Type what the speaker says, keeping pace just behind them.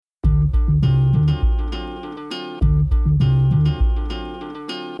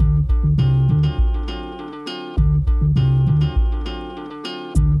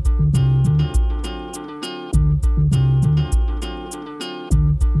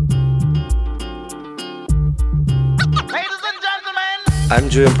I'm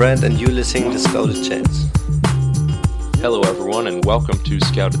Julian Brandt, and you're listening to Scouted Chats. Hello, everyone, and welcome to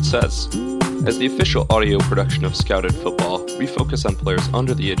Scouted Says. As the official audio production of Scouted Football, we focus on players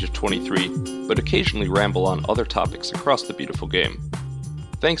under the age of 23, but occasionally ramble on other topics across the beautiful game.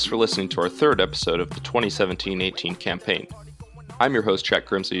 Thanks for listening to our third episode of the 2017-18 campaign. I'm your host, Jack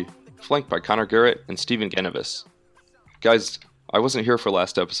Grimsey, flanked by Connor Garrett and Stephen Genevis. Guys, I wasn't here for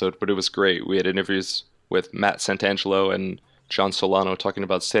last episode, but it was great. We had interviews with Matt Santangelo and John Solano talking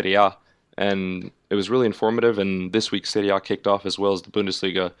about Serie A, and it was really informative, and this week Serie A kicked off as well as the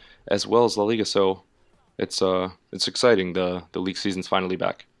Bundesliga, as well as La Liga, so it's exciting. The league season's finally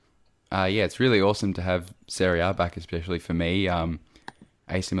back. Yeah, it's really awesome to have Serie A back, especially for me.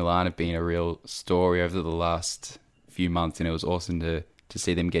 AC Milan have been a real story over the last few months, and it was awesome to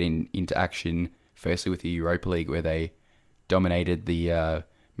see them getting into action, firstly with the Europa League, where they dominated the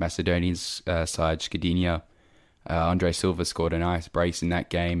Macedonian side, Skadinia. Andre Silva scored a nice brace in that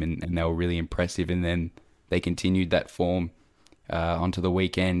game, and they were really impressive. And then they continued that form onto the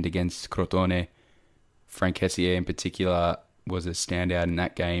weekend against Crotone. Frank Hessier in particular was a standout in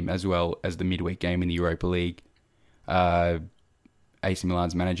that game, as well as the midweek game in the Europa League. AC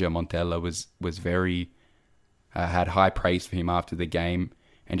Milan's manager Montella was very had high praise for him after the game,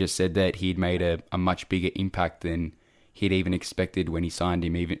 and just said that he'd made a much bigger impact than he'd even expected when he signed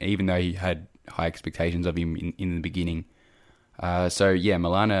him, even though he had high expectations of him in the beginning.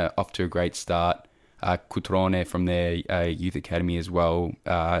 Milan are off to a great start. Cutrone from their youth academy as well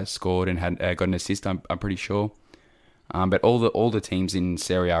scored and had got an assist, I'm pretty sure. But all the teams in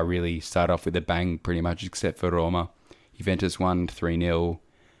Serie A really start off with a bang, pretty much, except for Roma. Juventus won 3-0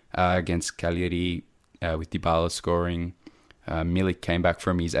 against Cagliari with Dybala scoring. Milik came back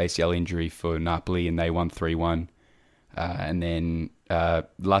from his ACL injury for Napoli, and they won 3-1. And then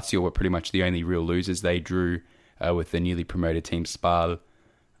Lazio were pretty much the only real losers. They drew with the newly promoted team Spal,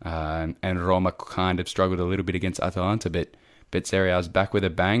 and Roma kind of struggled a little bit against Atalanta, but Serie A's back with a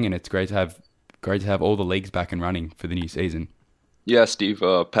bang, and it's great to have all the leagues back and running for the new season. Yeah, Steve,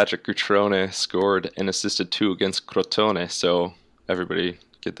 Patrick Cutrone scored and assisted 2 against Crotone, so everybody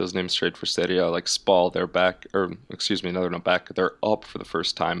get those names straight for Serie A. Like Spal, they're back, they're not back, they're up for the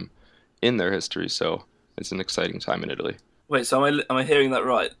first time in their history, so it's an exciting time in Italy. Wait, so am I hearing that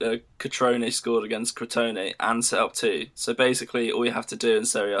right? Cutrone scored against Crotone and set up 2. So basically, all you have to do in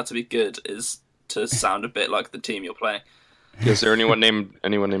Serie A to be good is to sound a bit like the team you're playing. Is there anyone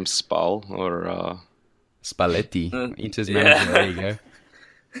named Spal or Spalletti? Inter's manager. There you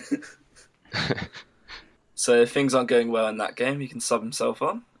go. So if things aren't going well in that game, he can sub himself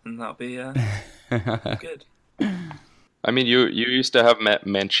on, and that'll be good. I mean, you used to have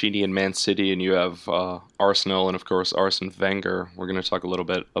Mancini and Man City, and you have Arsenal, and of course Arsene Wenger. We're going to talk a little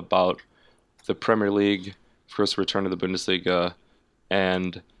bit about the Premier League, of course, return to the Bundesliga,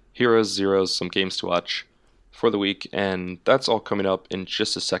 and heroes, zeros, some games to watch for the week, and that's all coming up in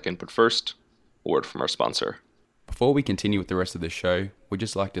just a second. But first, a word from our sponsor. Before we continue with the rest of the show, we'd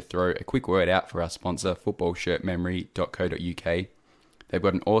just like to throw a quick word out for our sponsor, footballshirtmemory.co.uk. They've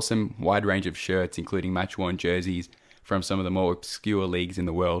got an awesome wide range of shirts, including match-worn jerseys from some of the more obscure leagues in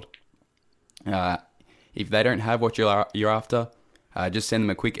the world. If they don't have what you're after, just send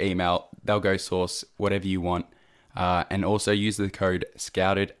them a quick email. They'll go source whatever you want. And also use the code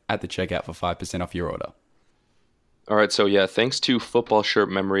SCOUTED at the checkout for 5% off your order. All right, so yeah, thanks to Football Shirt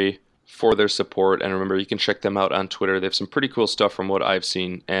Memory for their support. And remember, you can check them out on Twitter. They have some pretty cool stuff from what I've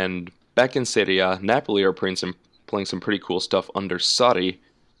seen. And back in Serie A, Napoli are playing some pretty cool stuff under Sarri,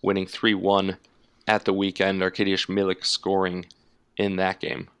 winning 3-1 at the weekend. Arkadiusz Milik scoring in that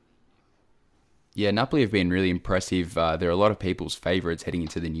game. Yeah, Napoli have been really impressive. They're a lot of people's favourites heading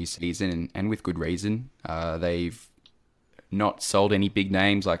into the new season, and with good reason. They've not sold any big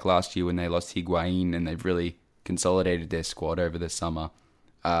names like last year when they lost Higuain, and they've really consolidated their squad over the summer.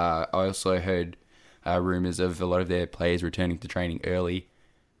 I also heard rumours of a lot of their players returning to training early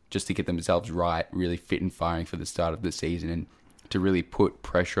just to get themselves right, really fit and firing for the start of the season, and to really put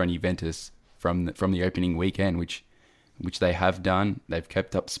pressure on Juventus from the opening weekend, which they have done. They've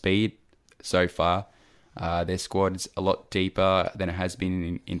kept up speed so far. Their squad's a lot deeper than it has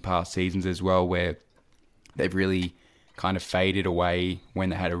been in past seasons as well, where they've really kind of faded away when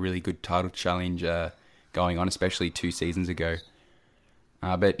they had a really good title challenge going on, especially 2 seasons ago.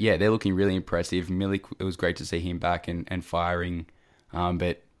 But yeah, they're looking really impressive. Milik, it was great to see him back and firing.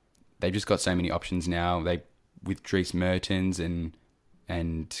 But they've just got so many options now. With Dries Mertens and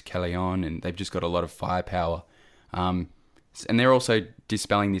Callejon, and they've just got a lot of firepower. And they're also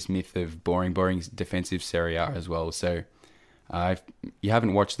dispelling this myth of boring defensive Serie A as well. So if you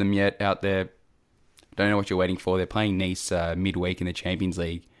haven't watched them yet out there, don't know what you're waiting for. They're playing Nice midweek in the Champions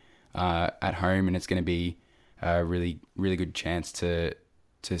League at home, and it's going to be a really, really good chance to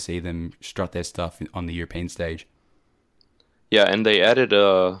see them strut their stuff on the European stage. Yeah, and they added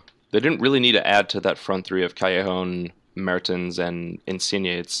they didn't really need to add to that front three of Callejon, Mertens, and Insigne.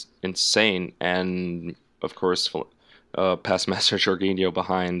 It's insane. And, of course, past master Jorginho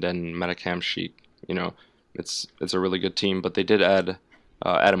behind and Matakamshi. It's a really good team. But they did add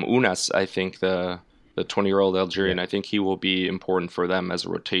Adam Unas, I think, the 20-year-old Algerian. Yeah. I think he will be important for them as a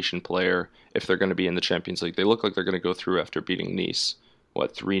rotation player if they're going to be in the Champions League. They look like they're going to go through after beating Nice.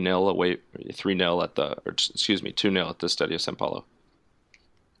 3-0 away, 3-0 at 2-0 at the Stadio San Paolo.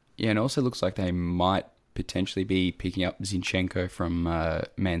 Yeah, and it also looks like they might potentially be picking up Zinchenko from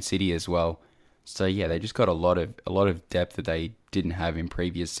Man City as well. So yeah, they just got a lot of depth that they didn't have in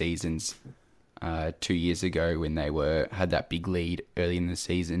previous seasons. 2 years ago when they had that big lead early in the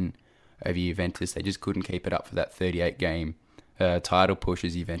season over Juventus, they just couldn't keep it up for that 38-game title push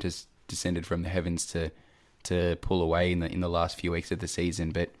as Juventus descended from the heavens to pull away in the last few weeks of the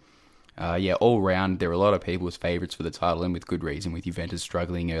season. But all round, there are a lot of people's favourites for the title, and with good reason, with Juventus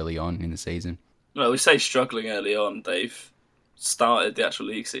struggling early on in the season. Well, we say struggling early on. They've started the actual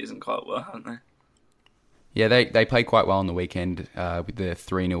league season quite well, haven't they? Yeah, they played quite well on the weekend with the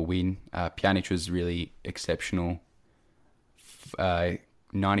 3-0 win. Pjanic was really exceptional.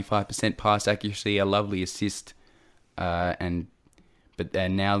 95% pass accuracy, a lovely assist. But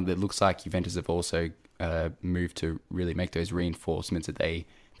now it looks like Juventus have also moved to really make those reinforcements that they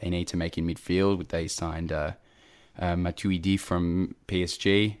need to make in midfield. They signed Matuidi from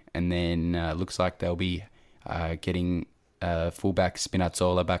PSG, and then looks like they'll be getting fullback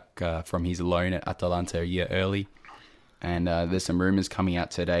Spinazzola back from his loan at Atalanta a year early. And there's some rumours coming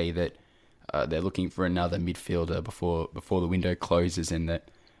out today that they're looking for another midfielder before the window closes, and that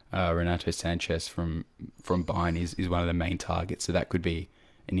Renato Sanchez from Bayern is one of the main targets. So that could be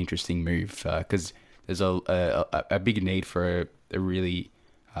an interesting move because there's a big need for a really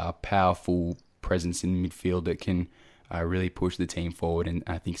powerful presence in midfield that can really push the team forward. And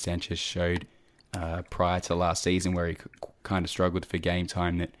I think Sanchez showed prior to last season, where he kind of struggled for game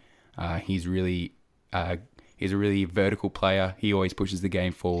time, that he's a really vertical player. He always pushes the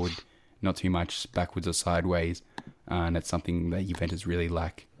game forward, not too much backwards or sideways, and that's something that Juventus really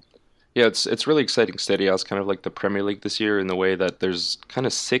lack. Yeah, it's really exciting. Serie A is kind of like the Premier League this year in the way that there's kind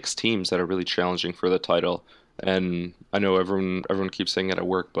of 6 teams that are really challenging for the title. And I know everyone keeps saying it at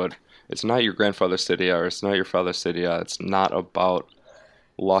work, but it's not your grandfather's Serie A, or it's not your father's Serie A. It's not about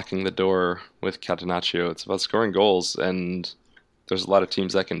locking the door with Catenaccio. It's about scoring goals, and there's a lot of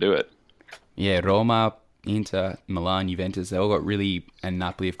teams that can do it. Yeah, Roma, Inter, Milan, Juventus, they all got really, and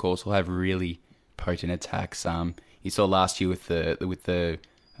Napoli, of course, will have really potent attacks. You saw last year with the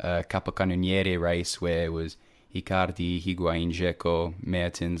Capocannoniere race, where it was Icardi, Higuain, Dzeko,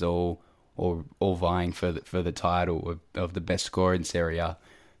 Mertens, all vying for the title of the best scorer in Serie A.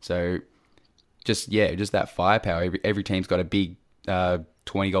 So just that firepower. Every team's got a big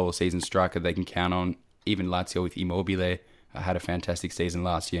 20-goal a season striker they can count on. Even Lazio with Immobile had a fantastic season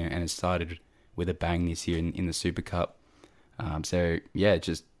last year, and it started with a bang this year in the Super Cup.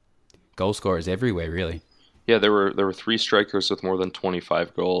 Just goal scorers everywhere, really. Yeah, there were 3 strikers with more than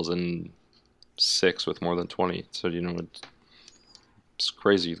 25 goals and 6 with more than 20. So, it's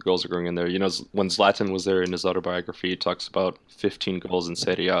crazy. The goals are going in there. When Zlatan was there in his autobiography, he talks about 15 goals in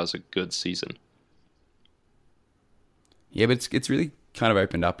Serie A as a good season. Yeah, but it's really kind of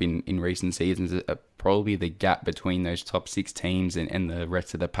opened up in recent seasons. Probably the gap between those top 6 teams and the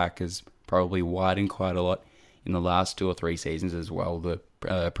rest of the pack has probably widened quite a lot in the last 2 or 3 seasons as well.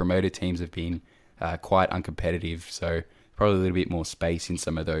 The promoted teams have been quite uncompetitive, so probably a little bit more space in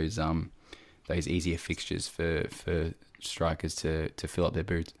some of those easier fixtures for strikers to fill up their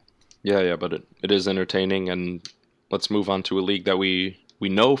boots. Yeah, but it is entertaining, and let's move on to a league that we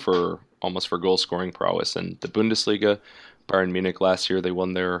know for goal scoring prowess. And the Bundesliga, Bayern Munich last year, they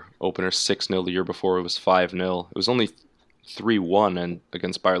won their opener 6-0. The year before it was 5-0. It was only 3-1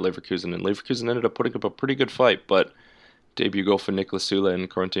 against Bayer Leverkusen, and Leverkusen ended up putting up a pretty good fight, but debut goal for Niklas Süle and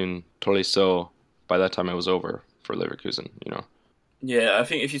Corentin Tolisso, by that time it was over for Leverkusen, Yeah, I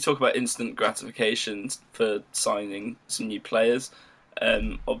think if you talk about instant gratification for signing some new players,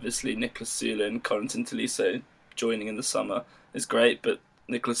 obviously Niklas Süle and Corentin Tolisso joining in the summer is great, but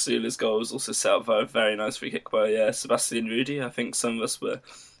Niklas Süle's goal was also set up by a very nice free kick by Sebastian Rudi. I think some of us were a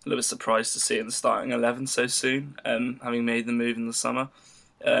little bit surprised to see in the starting 11 so soon, having made the move in the summer.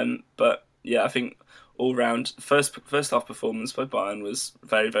 But yeah, I think all round first half performance by Bayern was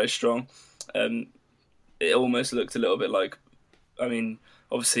very, very strong. It almost looked a little bit like,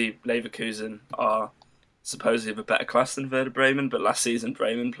 obviously Leverkusen are supposedly of a better class than Werder Bremen, but last season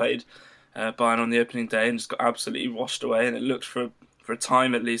Bremen played Bayern on the opening day and just got absolutely washed away, and it looked for a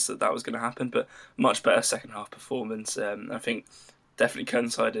time at least that was going to happen, but much better second half performance. I think definitely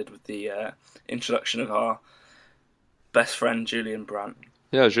coincided with the introduction of our best friend Julian Brandt.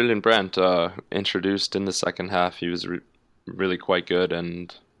 Yeah, Julian Brandt introduced in the second half. He was really quite good,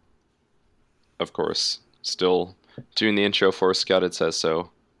 and of course still doing the intro for Scouted Says So.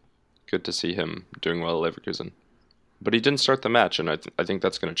 Good to see him doing well at Leverkusen. But he didn't start the match, and I think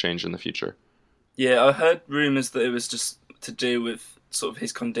that's going to change in the future. Yeah, I heard rumours that it was just to do with sort of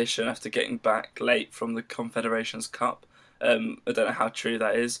his condition after getting back late from the Confederations Cup. I don't know how true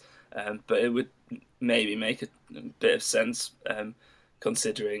that is, but it would maybe make a bit of sense,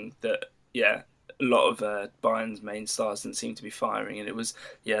 considering that, a lot of Bayern's main stars didn't seem to be firing, and it was,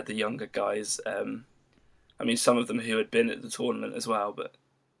 the younger guys. I mean, some of them who had been at the tournament as well, but,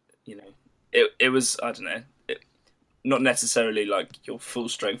 it was, I don't know, not necessarily like your full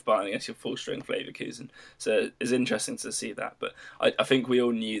strength Bayern against your full strength Leverkusen. So it's interesting to see that. But I think we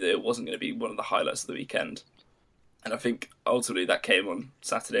all knew that it wasn't going to be one of the highlights of the weekend. And I think ultimately that came on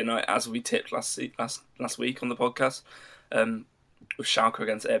Saturday night, as we tipped last week on the podcast, with Schalke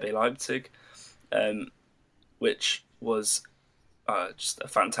against RB Leipzig, which was just a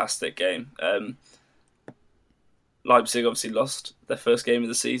fantastic game. Leipzig obviously lost their first game of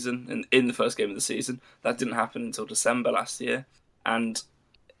the season, and in the first game of the season, that didn't happen until December last year. And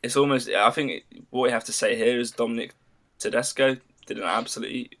it's almost, I think what we have to say here is Dominic Tedesco did an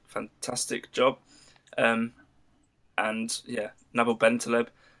absolutely fantastic job. And Nabil Bentaleb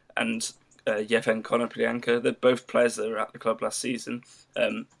and Yevhen Konoplyanka, they're both players that were at the club last season.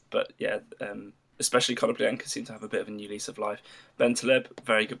 Especially Konoplyanka seemed to have a bit of a new lease of life. Bentaleb,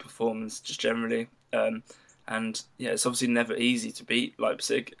 very good performance just generally. And it's obviously never easy to beat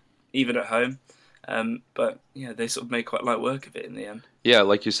Leipzig, even at home. But they sort of made quite light work of it in the end. Yeah,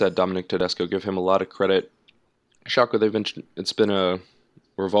 like you said, Dominic Tedesco, give him a lot of credit. Schalke, it's been a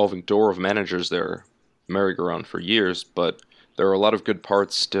revolving door of managers there, merry-go-round for years, but there are a lot of good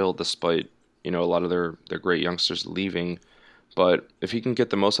parts still, despite a lot of their great youngsters leaving. But if he can get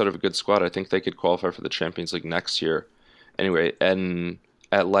the most out of a good squad, I think they could qualify for the Champions League next year. Anyway, and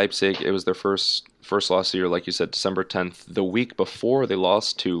at Leipzig, it was their first loss of the year, like you said, December 10th. The week before they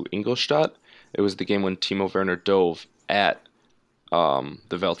lost to Ingolstadt, it was the game when Timo Werner dove at the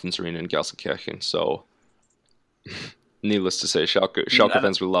Veltins Arena in Gelsenkirchen. So, needless to say, Schalke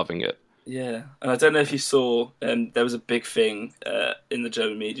fans were loving it. Yeah, and I don't know if you saw, there was a big thing in the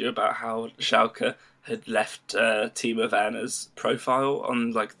German media about how Schalke had left Timo Werner's profile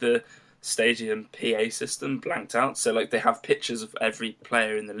on like the stadium PA system blanked out, so like they have pictures of every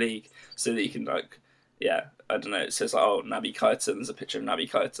player in the league so that you can I don't know, it says Naby Keita, and there's a picture of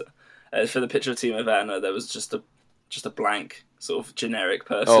Naby Keita. For the picture of Timo Werner, there was just a blank sort of generic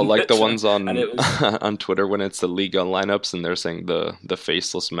person. Oh, like picture. the ones on was... on Twitter when it's the Liga lineups and they're saying the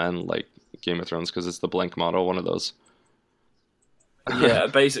faceless men, like Game of Thrones, because it's the blank model, one of those. Yeah,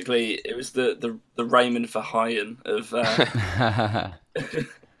 basically it was the Raymond Verheyen of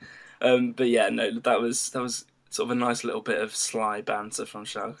but that was sort of a nice little bit of sly banter from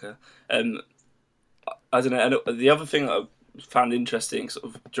Schalke. I don't know. And the other thing that I found interesting sort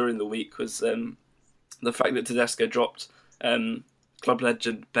of during the week was the fact that Tedesco dropped club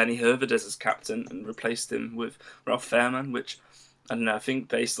legend Benny Hervedes as captain and replaced him with Ralf Fährmann, which, I don't know, I think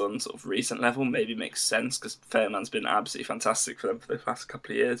based on sort of recent level maybe makes sense, because Fährmann's been absolutely fantastic for them for the past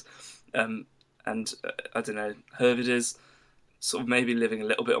couple of years. And I don't know, Hervedes sort of maybe living a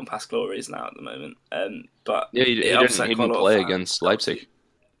little bit on past glories now at the moment. But yeah, he didn't play against Leipzig.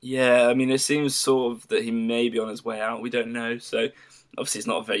 Yeah, I mean, it seems sort of that he may be on his way out. We don't know. So obviously he's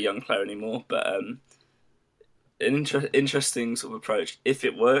not a very young player anymore, but an interesting sort of approach. If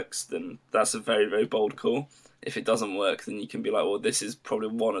it works, then that's a very, very bold call. If it doesn't work, then you can be like, well, this is probably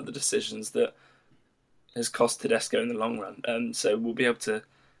one of the decisions that has cost Tedesco in the long run. So we'll be able to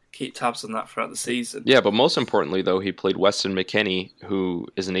keep tabs on that throughout the season. Yeah, but most importantly, though, he played Weston McKennie, who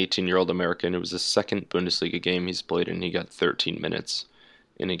is an 18-year-old American. It was his second Bundesliga game he's played, and he got 13 minutes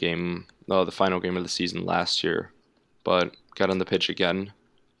in a game, the final game of the season last year, but got on the pitch again.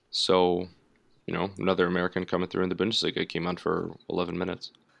 So, another American coming through in the Bundesliga, came on for 11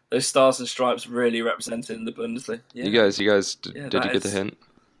 minutes. Those stars and stripes really represented in the Bundesliga. Yeah. You guys, did you get the hint?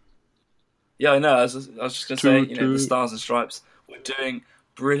 Yeah, I know. I was just going to say, the stars and stripes were doing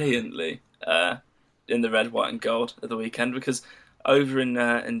brilliantly in the red, white, and gold at the weekend, because over in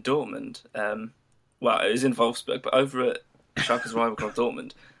Dortmund, it was in Wolfsburg, but over at Schalke's rival club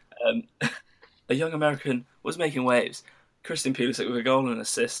Dortmund, a young American was making waves. Christian Pulisic with a goal and an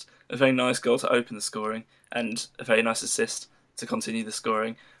assist. A very nice goal to open the scoring, and a very nice assist to continue the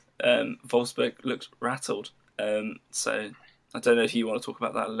scoring. Wolfsburg looked rattled. So I don't know if you want to talk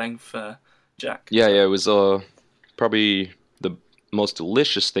about that at length, Jack. Yeah, it was probably the most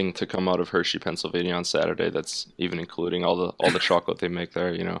delicious thing to come out of Hershey, Pennsylvania on Saturday. That's even including all the chocolate they make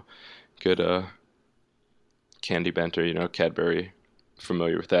there. Good candy banter. Cadbury.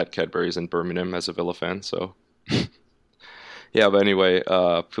 Familiar with that? Cadbury's in Birmingham as a Villa fan, so. Yeah, but anyway,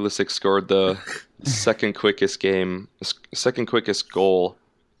 Pulisic scored the second quickest goal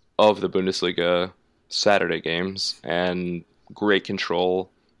of the Bundesliga Saturday games, and great control,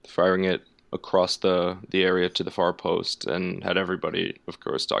 firing it across the area to the far post, and had everybody, of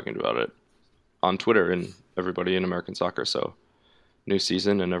course, talking about it on Twitter and everybody in American soccer. So, new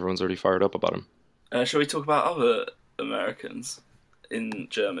season, and everyone's already fired up about him. Shall we talk about other Americans in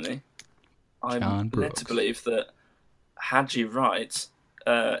Germany? I'm led to believe that Haji Wright,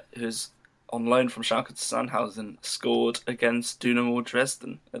 who's on loan from Schalke to Sandhausen, scored against Dynamo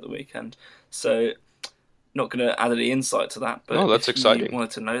Dresden at the weekend. So, not going to add any insight to that, but that's exciting. You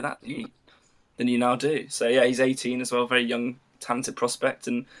wanted to know that, then you now do. So, yeah, he's 18 as well, very young, talented prospect,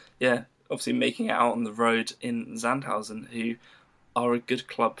 and yeah, obviously making it out on the road in Sandhausen, who are a good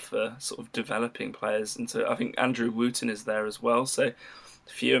club for sort of developing players into. I think Andrew Wooten is there as well, so a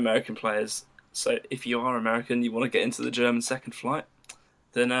few American players. So if you are American, you want to get into the German second flight,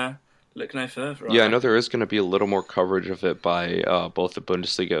 then look no further. Yeah, I know there is going to be a little more coverage of it by both the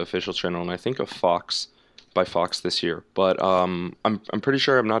Bundesliga official channel and I think Fox this year. But I'm pretty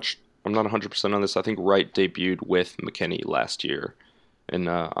sure I'm not 100% on this. I think Wright debuted with McKennie last year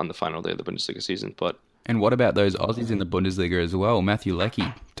on the final day of the Bundesliga season. And what about those Aussies in the Bundesliga as well? Matthew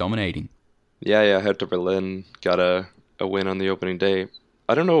Leckie dominating. Yeah, Hertha Berlin got a win on the opening day.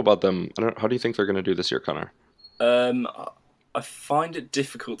 I don't know about them. How do you think they're going to do this year, Connor? I find it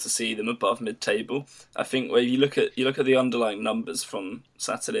difficult to see them above mid-table. I think when you look at the underlying numbers from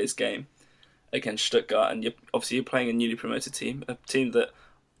Saturday's game against Stuttgart, and you're playing a newly promoted team, a team that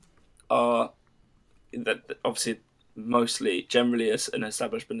obviously mostly generally is an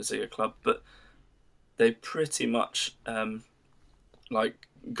established Bundesliga club, but they pretty much got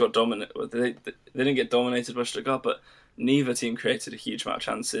dominated. They didn't get dominated by Stuttgart, but neither team created a huge amount of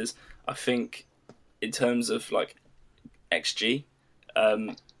chances. I think in terms of XG,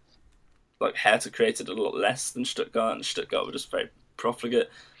 Hertha created a lot less than Stuttgart, and Stuttgart were just very profligate.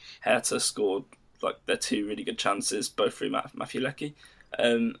 Hertha scored their two really good chances, both through Matthew Leckie,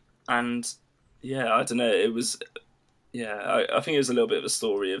 and yeah, I don't know. It was I think it was a little bit of a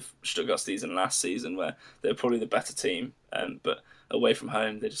story of Stuttgart's season last season, where they were probably the better team, but away from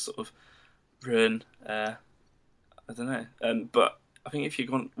home they just sort of ruin. I don't know, but I think if you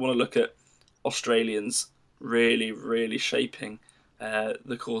want to look at Australians really, really shaping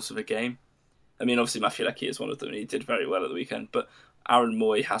the course of a game, I mean, obviously Matthew Leckie is one of them, and he did very well at the weekend, but Aaron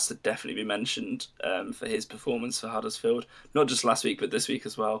Moy has to definitely be mentioned for his performance for Huddersfield, not just last week, but this week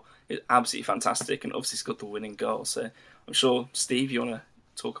as well. It's absolutely fantastic, and obviously scored the winning goal, so I'm sure, Steve, you want to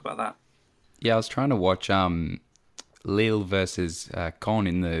talk about that? Yeah, I was trying to watch Lille versus Caen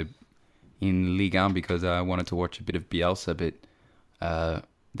in Ligue 1 because I wanted to watch a bit of Bielsa, but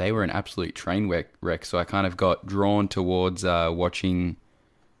they were an absolute train wreck. So I kind of got drawn towards watching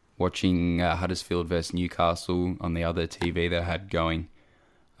Huddersfield versus Newcastle on the other TV they had going,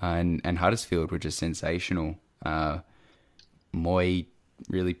 and Huddersfield were just sensational. Moy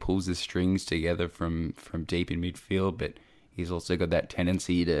really pulls the strings together from deep in midfield, but he's also got that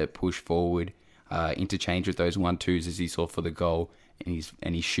tendency to push forward, interchange with those 1-2s as he saw for the goal.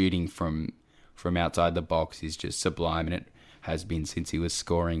 And he's shooting from outside the box is just sublime, and it has been since he was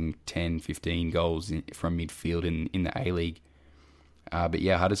scoring 10, 15 goals from midfield in the A-League. But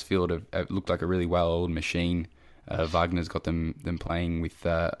yeah, Huddersfield have looked like a really well-oiled machine. Wagner's got them playing with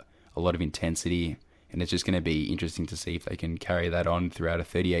a lot of intensity, and it's just going to be interesting to see if they can carry that on throughout a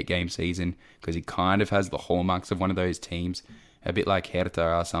 38-game season, because he kind of has the hallmarks of one of those teams, a bit like Hertha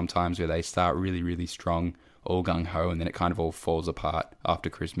are sometimes, where they start really, really strong, all gung-ho, and then it kind of all falls apart after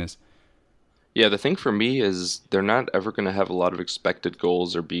Christmas. Yeah, the thing for me is they're not ever going to have a lot of expected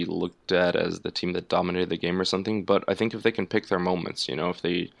goals or be looked at as the team that dominated the game or something, but I think if they can pick their moments, if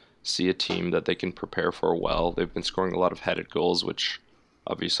they see a team that they can prepare for well, they've been scoring a lot of headed goals, which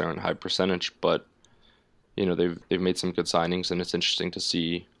obviously aren't high percentage, but they've made some good signings, and it's interesting to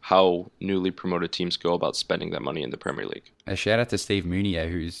see how newly promoted teams go about spending that money in the Premier League. A shout out to Steve Mounier,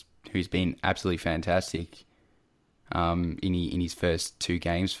 who's been absolutely fantastic in his first two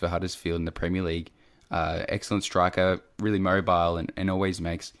games for Huddersfield in the Premier League. Excellent striker, really mobile, and always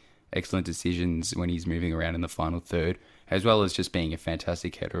makes excellent decisions when he's moving around in the final third. as well as just being a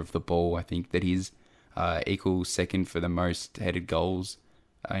fantastic header of the ball. I think that he's equal second for the most headed goals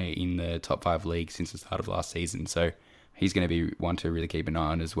in the top 5 leagues since the start of last season. So he's going to be one to really keep an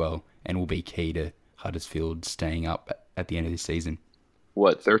eye on as well, and will be key to Huddersfield staying up at the end of this season.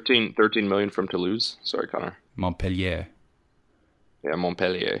 What, 13 million from Toulouse? Sorry, Connor. Montpellier. Yeah,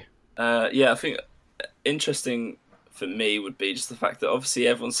 Montpellier. I think interesting for me would be just the fact that obviously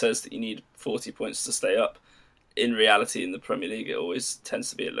everyone says that you need 40 points to stay up. In reality, in the Premier League, it always tends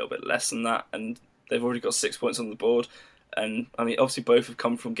to be a little bit less than that, and they've already got 6 points on the board. And I mean, obviously, both have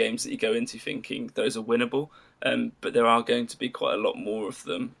come from games that you go into thinking those are winnable, but there are going to be quite a lot more of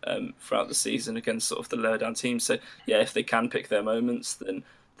them throughout the season against sort of the lower down teams. So, yeah, if they can pick their moments, then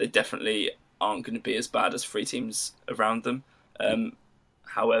they definitely aren't going to be as bad as 3 teams around them.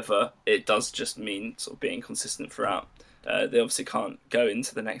 However, it does just mean sort of being consistent throughout. They obviously can't go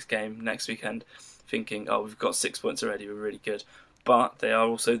into the next game next weekend thinking, oh, we've got 6 points already, we're really good. But they are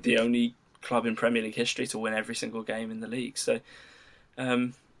also the only club in Premier League history to win every single game in the league. So,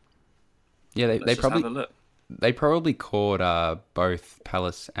 they probably caught both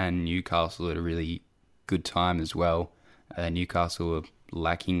Palace and Newcastle at a really good time as well. Newcastle were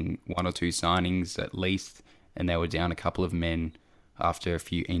lacking 1 or 2 signings at least, and they were down a couple of men after a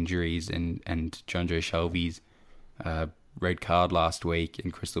few injuries and Jonjo Shelvey's red card last week,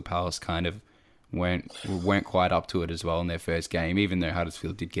 and Crystal Palace kind of weren't quite up to it as well in their first game, even though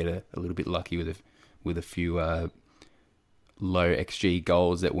Huddersfield did get a little bit lucky with a few low XG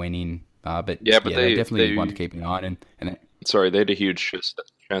goals that went in. But they definitely want to keep an eye on. Sorry, they had a huge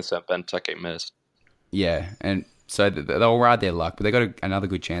chance that Benteke missed. Yeah, and so they'll ride their luck, but they got another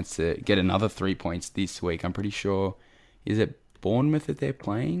good chance to get another 3 points this week. I'm pretty sure. Is it Bournemouth that they're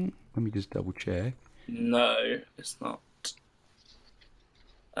playing? Let me just double check. No, it's not.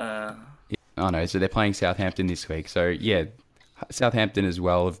 Oh no, so they're playing Southampton this week. So yeah, Southampton as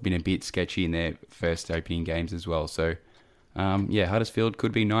well have been a bit sketchy in their first opening games as well. So Huddersfield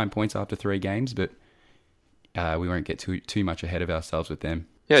could be 9 points after 3 games, but we won't get too much ahead of ourselves with them.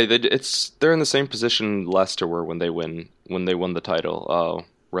 Yeah, they're in the same position Leicester were when they won the title.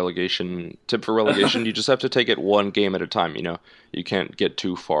 Tip for relegation, you just have to take it one game at a time. You know, you can't get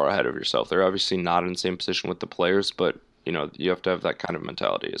too far ahead of yourself. They're obviously not in the same position with the players, but you know, you have to have that kind of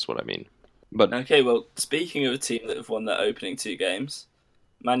mentality, is what I mean. But okay, well, speaking of a team that have won their opening 2 games,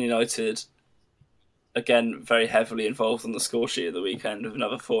 Man United, again, very heavily involved on the score sheet at the weekend with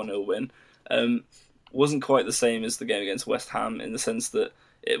another 4-0 win. Wasn't quite the same as the game against West Ham in the sense that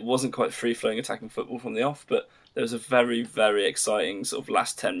it wasn't quite free-flowing attacking football from the off, but there was a very, very exciting sort of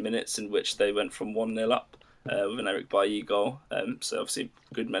last 10 minutes in which they went from 1-0 up with an Eric Bailly goal. So obviously,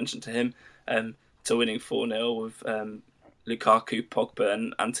 good mention to him. To winning 4-0 with Lukaku, Pogba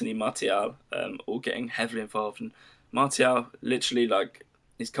and Anthony Martial all getting heavily involved. And Martial, literally,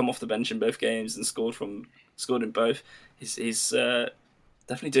 he's come off the bench in both games and scored in both. He's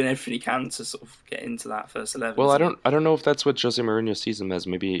definitely doing everything he can to sort of get into that first 11. Well, I don't know if that's what Jose Mourinho sees him as.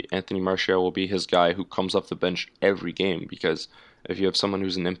 Maybe Anthony Martial will be his guy who comes off the bench every game, because if you have someone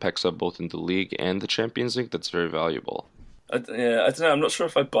who's an impact sub both in the league and the Champions League, that's very valuable. I don't know. I'm not sure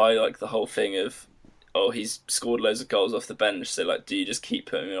if I buy the whole thing of, he's scored loads of goals off the bench. So do you just keep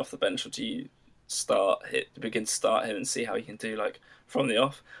putting him off the bench, or do you begin to start him and see how he can do from the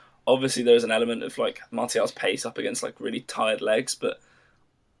off? Obviously, there's an element of Martial's pace up against really tired legs, but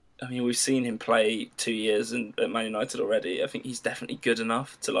I mean, we've seen him play 2 years at Man United already. I think he's definitely good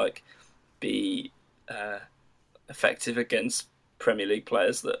enough to be effective against Premier League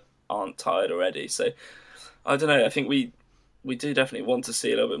players that aren't tired already. So I don't know. I think we do definitely want to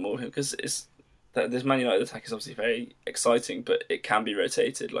see a little bit more of him, because this Man United attack is obviously very exciting, but it can be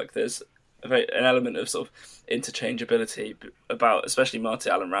rotated. There's an element of sort of interchangeability about especially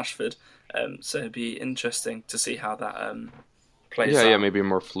Martial and Rashford. So it'd be interesting to see how that plays out. Yeah, maybe a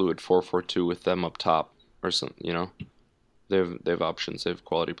more fluid 4-4-2 with them up top or something. You know, they have options. They have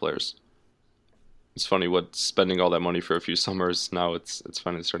quality players. It's funny spending all that money for a few summers now. It's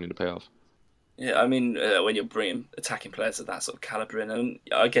finally starting to pay off. Yeah, I mean, when you're bringing attacking players of that sort of calibre in, and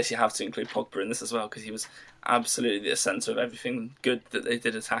I guess you have to include Pogba in this as well, because he was absolutely the centre of everything good that they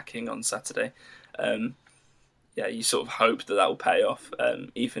did attacking on Saturday. You sort of hope that will pay off,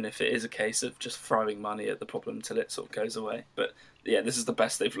 even if it is a case of just throwing money at the problem till it sort of goes away. But yeah, this is the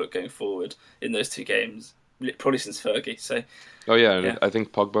best they've looked going forward in those 2 games, probably since Fergie. So, I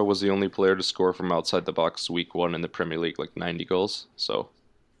think Pogba was the only player to score from outside the box week 1 in the Premier League, 90 goals. So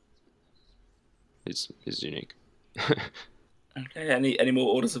he's unique. Okay, any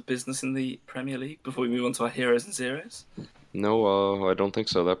more orders of business in the Premier League before we move on to our heroes and zeros? No, I don't think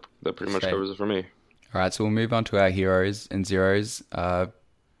so. That pretty much covers it for me. All right, so we'll move on to our heroes and zeros.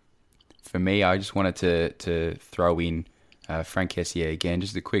 For me, I just wanted to throw in Frank Kessié again,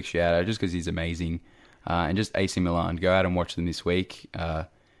 just a quick shout out, just because he's amazing. And just AC Milan, go out and watch them this week,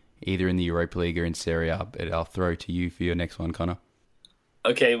 either in the Europa League or in Serie A. But I'll throw to you for your next one, Connor.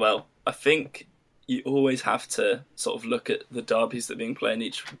 Okay, well, I think you always have to sort of look at the derbies that are being played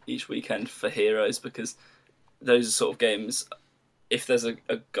each weekend for heroes, because those are sort of games. If there's a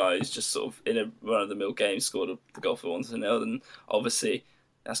guy who's just sort of in a run-of-the-mill game scored the goal for 1-0, then obviously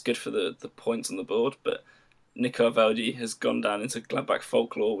that's good for the points on the board. But Nico Evaldi has gone down into Gladbach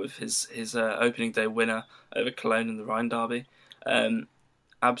folklore with his opening day winner over Cologne in the Rhine derby.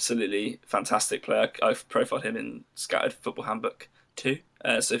 Absolutely fantastic player. I've profiled him in Scattered Football Handbook too.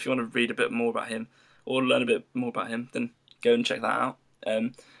 So if you want to read a bit more about him or learn a bit more about him, then go and check that out.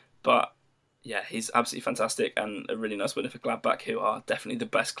 But yeah, he's absolutely fantastic and a really nice winner for Gladbach, who are definitely the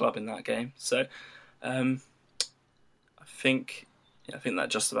best club in that game. So I think that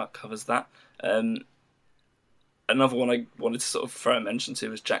just about covers that. Another one I wanted to sort of throw a mention to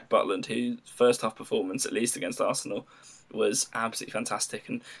was Jack Butland, whose first half performance, at least against Arsenal, was absolutely fantastic.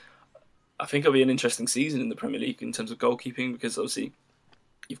 And I think it'll be an interesting season in the Premier League in terms of goalkeeping, because obviously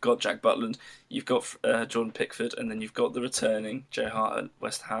you've got Jack Butland, you've got Jordan Pickford, and then you've got the returning Joe Hart at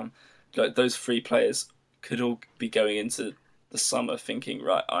West Ham. Like, those three players could all be going into the summer thinking,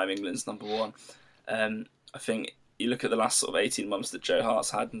 right, I'm England's number one. I think you look at the last sort of 18 months that Joe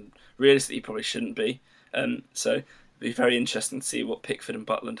Hart's had, and realistically he probably shouldn't be. So it'll be very interesting to see what Pickford and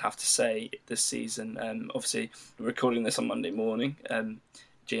Butland have to say this season. Obviously, we're recording this on Monday morning,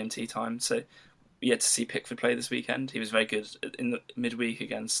 GMT time, so we had to see Pickford play this weekend. He was very good in the midweek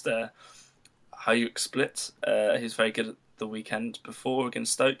against Hajduk Split. He was very good at the weekend before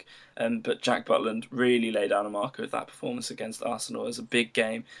against Stoke, but Jack Butland really laid down a marker with that performance against Arsenal. It was a big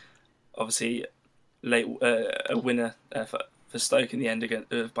game. Obviously, a winner for Stoke in the end again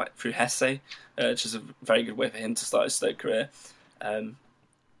through Hesse, which is a very good way for him to start his Stoke career.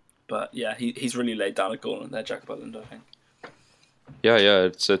 But yeah, he's really laid down a gauntlet there, Jack Butland, I think. Yeah,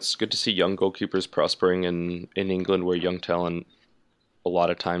 it's good to see young goalkeepers prospering in England, where young talent a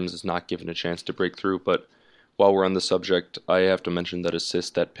lot of times is not given a chance to break through. But while we're on the subject, I have to mention that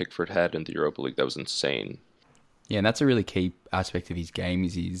assist that Pickford had in the Europa League. That was insane. Yeah, and that's a really key aspect of his game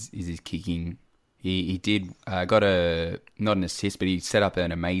is his kicking. He did got not an assist, but he set up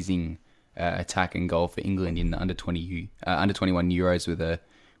an amazing attack and goal for England in the under 21 Euros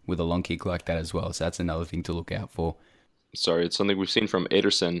with a long kick like that as well. So that's another thing to look out for. Sorry, it's something we've seen from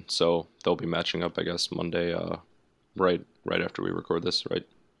Ederson, so they'll be matching up, I guess, Monday, right after we record this, right?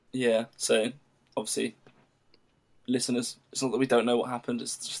 Yeah, so obviously, listeners, it's not that we don't know what happened,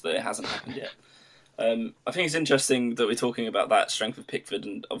 it's just that it hasn't happened yet. I think it's interesting that we're talking about that strength of Pickford,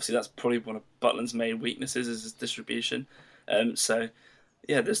 and obviously that's probably one of Butland's main weaknesses is his distribution. So,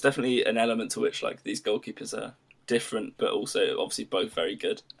 yeah, there's definitely an element to which like these goalkeepers are different, but also obviously both very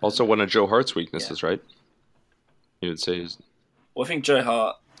good. Also one of Joe Hart's weaknesses, right? You would say Well, I think Joe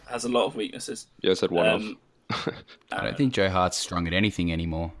Hart has a lot of weaknesses. Yeah, I said one of. I don't think Joe Hart's strong at anything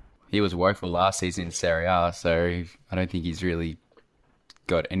anymore. He was woeful last season in Serie A, so I don't think he's really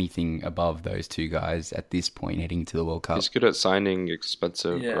got anything above those two guys at this point heading into the World Cup. He's good at signing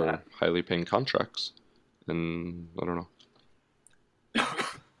expensive or highly paying contracts, and I don't know.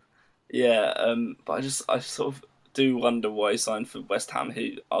 But I sort of do wonder why he signed for West Ham,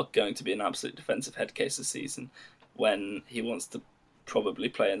 who are going to be an absolute defensive head case this season, when he wants to probably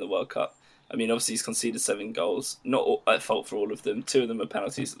play in the World Cup. I mean, obviously he's conceded 7 goals, not at fault for all of them. 2 of them are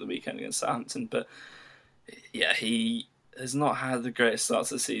penalties at the weekend against Southampton, but yeah, he has not had the greatest start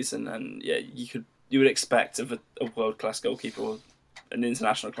to the season, and yeah, you would expect of a world-class goalkeeper or an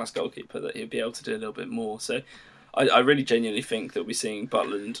international class goalkeeper that he'd be able to do a little bit more. So I really genuinely think that we'll be seeing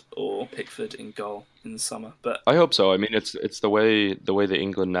Butland or Pickford in goal in the summer. But I hope so. I mean, it's the way the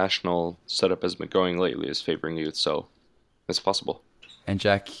England national setup has been going lately is favouring youth, so it's possible. And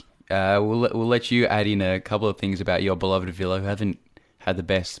Jack, we'll let you add in a couple of things about your beloved Villa, who haven't had the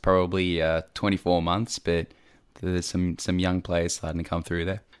best probably 24 months, but there's some young players starting to come through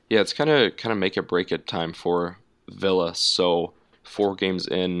there. Yeah, it's kind of make or break it time for Villa. So 4 games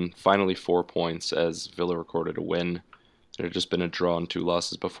in, finally 4 points as Villa recorded a win. There had just been a draw and 2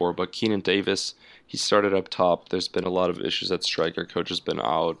 losses before. But Keenan Davis, he started up top. There's been a lot of issues at striker. Coach has been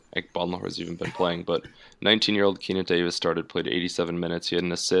out. Ekbalnor has even been playing. But 19-year-old Keenan Davis played 87 minutes. He had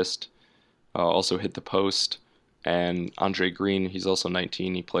an assist, also hit the post. And Andre Green, he's also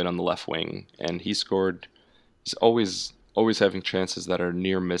 19. He played on the left wing, and he scored. He's always having chances that are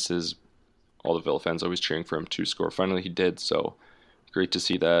near misses. All the Villa fans always cheering for him to score. Finally, he did. So great to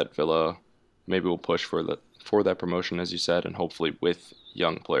see that Villa maybe we'll push for that promotion, as you said, and hopefully with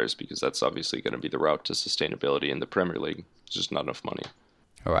young players, because that's obviously going to be the route to sustainability in the Premier League. There's just not enough money.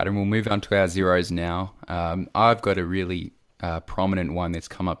 All right, and we'll move on to our zeros now. I've got a really prominent one that's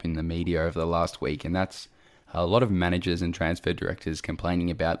come up in the media over the last week, and that's a lot of managers and transfer directors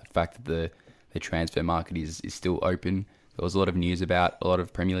complaining about the fact that the transfer market is still open. There was a lot of news about a lot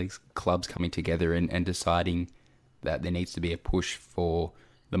of Premier League clubs coming together and deciding that there needs to be a push for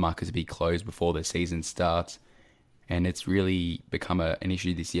the market to be closed before the season starts. And it's really become an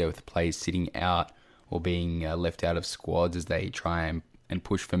issue this year with players sitting out or being left out of squads as they try and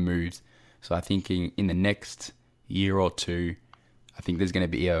push for moves. So I think in the next year or two, I think there's going to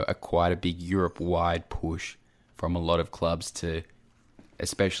be a quite a big Europe-wide push from a lot of clubs to,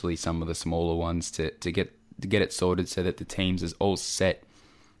 especially some of the smaller ones, to get it sorted so that the teams is all set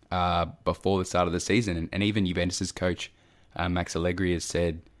before the start of the season. And even Juventus' coach, Max Allegri, has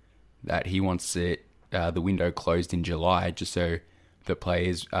said that he wants the window closed in July just so the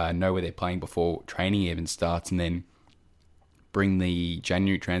players know where they're playing before training even starts, and then bring the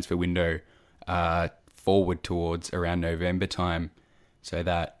January transfer window forward towards around November time so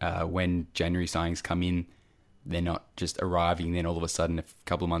that when January signings come in, they're not just arriving, then all of a sudden a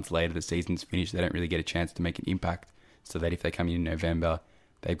couple of months later the season's finished, they don't really get a chance to make an impact, so that if they come in November,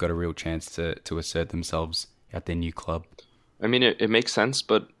 they've got a real chance to assert themselves at their new club. I mean, it makes sense,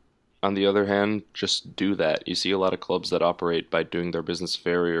 but on the other hand, just do that. You see a lot of clubs that operate by doing their business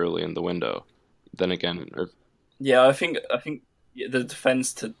very early in the window. Then again... Yeah, I think the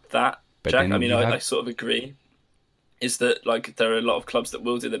defense to that, But Jack, then I mean, you I have- sort of agree, is that like there are a lot of clubs that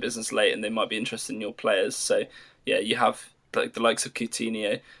will do their business late and they might be interested in your players. So yeah, you have like the likes of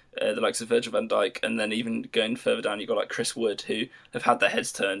Coutinho, the likes of Virgil van Dijk, and then even going further down, you've got like Chris Wood, who have had their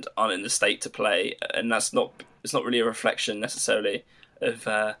heads turned, aren't in the state to play, and it's not really a reflection necessarily of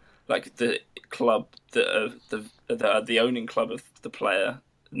like the club that are the owning club of the player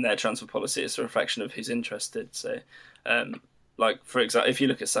and their transfer policy. It's a reflection of who's interested. So like for example, if you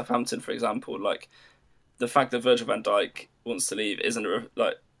look at Southampton, for example, like the fact that Virgil van Dijk wants to leave it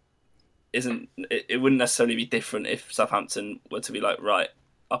wouldn't necessarily be different if Southampton were to be like, right,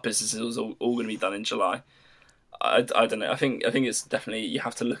 our business is all going to be done in July. I don't know. I think it's definitely, you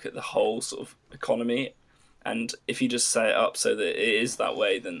have to look at the whole sort of economy, and if you just set it up so that it is that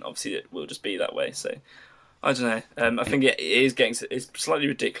way, then obviously it will just be that way. So I don't know. I think it's slightly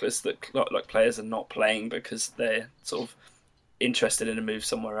ridiculous that like players are not playing because they're sort of interested in a move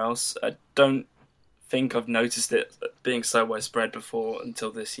somewhere else. I don't think I've noticed it being so widespread before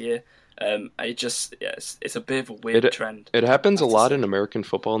until this year. It's a bit of a weird trend. It happens a lot in American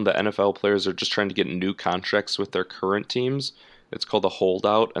football, and the NFL players are just trying to get new contracts with their current teams. It's called a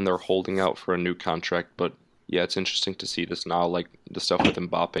holdout, and they're holding out for a new contract. But yeah, it's interesting to see this now, like the stuff with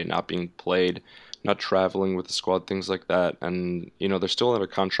Mbappe not being played, not traveling with the squad, things like that. And, you know, they're still under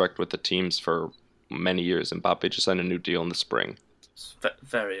contract with the teams for many years. Mbappe just signed a new deal in the spring. It's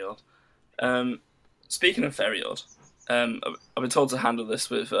very odd. Speaking of very odd, I've been told to handle this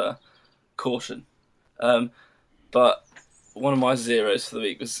with caution. But one of my zeros for the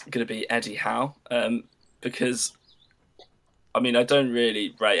week was going to be Eddie Howe, because, I mean, I don't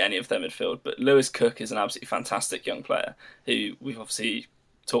really rate any of their midfield, but Lewis Cook is an absolutely fantastic young player who we've obviously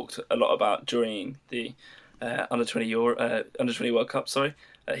talked a lot about during the Under-20 World Cup.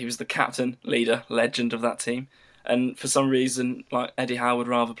 He was the captain, leader, legend of that team. And for some reason, like Eddie Howe would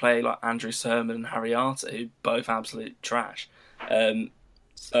rather play like Andrew Sermon and Harry Arter, who both absolute trash.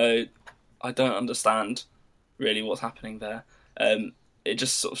 So I don't understand really what's happening there. It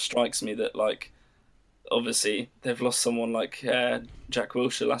just sort of strikes me that, like, obviously they've lost someone like Jack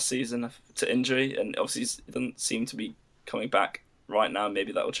Wilshere last season to injury, and obviously he doesn't seem to be coming back right now.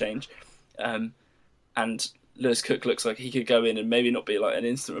 Maybe that will change. And Lewis Cook looks like he could go in and maybe not be like an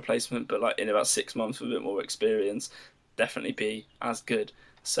instant replacement, but like in about 6 months with a bit more experience, definitely be as good.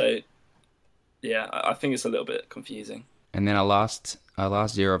 So yeah, I think it's a little bit confusing. And then our last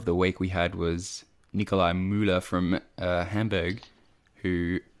zero of the week we had was Nikolai Müller from Hamburg,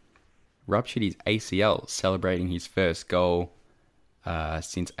 who ruptured his ACL celebrating his first goal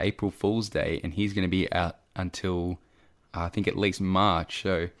since April Fool's Day, and he's going to be out until I think at least March.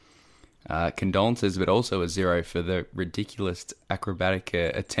 So condolences, but also a zero for the ridiculous acrobatic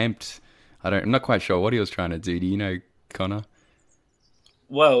attempt. I'm not quite sure what he was trying to do. Do you know, Connor?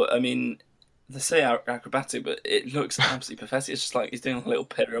 Well, I mean, they say acrobatic, but it looks absolutely pathetic. It's just like he's doing a little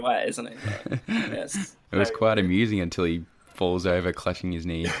pirouette, isn't it? Like, it was quite amusing until he falls over, clutching his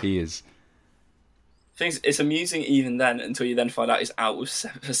knee in tears. It's amusing even then until you then find out he's out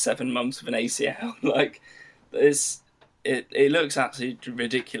for 7 months with an ACL. Like, it's it looks absolutely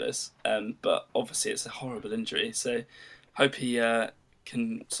ridiculous. But obviously it's a horrible injury. So hope he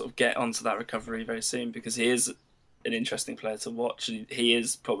can sort of get onto that recovery very soon, because he is an interesting player to watch. He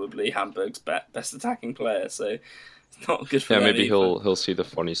is probably Hamburg's best attacking player, so it's not good for them. Maybe he'll see the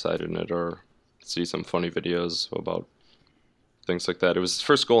funny side in it, or see some funny videos about things like that. It was his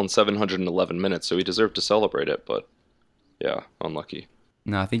first goal in 711 minutes, so he deserved to celebrate it, but yeah, unlucky.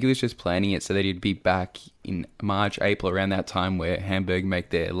 No, I think he was just planning it so that he'd be back in March, April, around that time where Hamburg make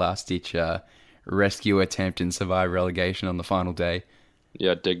their last-ditch rescue attempt and survive relegation on the final day.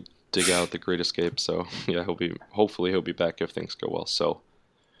 Yeah, dig out the Great Escape. So yeah, hopefully he'll be back if things go well. So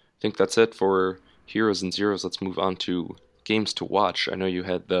I think that's it for Heroes and Zeros. Let's move on to games to watch. I know you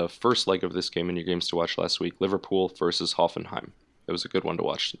had the first leg of this game in your games to watch last week, Liverpool versus Hoffenheim. It was a good one to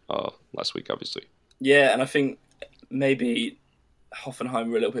watch last week, obviously. Yeah, and I think maybe Hoffenheim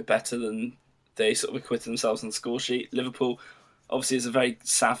were a little bit better than they sort of acquitted themselves on the score sheet. Liverpool, obviously, is a very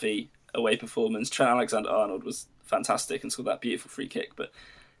savvy away performance. Trent Alexander-Arnold was fantastic and scored that beautiful free kick, but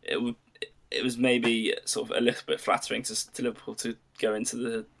it was maybe sort of a little bit flattering to Liverpool to go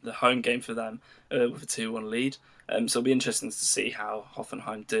into the home game for them with a 2-1 lead. So it'll be interesting to see how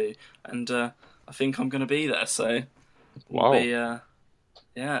Hoffenheim do, and I think I'm going to be there. So wow,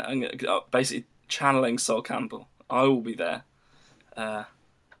 I'm basically channeling Sol Campbell. I will be there,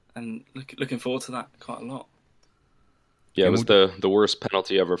 and looking forward to that quite a lot. Yeah, it was the worst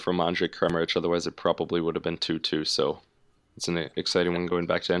penalty ever from Andrej Kramaric. Otherwise, it probably would have been 2-2. So it's an exciting one going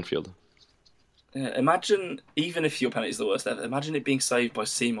back to Anfield. Yeah, imagine, even if your penalty is the worst ever, imagine it being saved by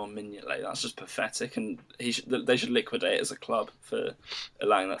Simon Mignolet. That's just pathetic, and they should liquidate as a club for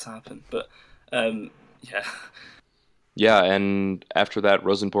allowing that to happen. But, yeah. Yeah, and after that,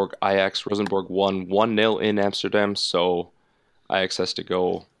 Ajax. Rosenborg won 1-0 in Amsterdam, so Ajax has to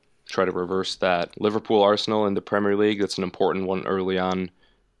go try to reverse that. Liverpool-Arsenal in the Premier League, that's an important one early on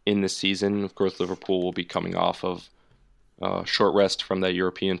in the season. Of course, Liverpool will be coming off of short rest from that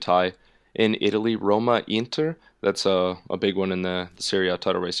European tie. In Italy, Roma-Inter, that's a big one in the Serie A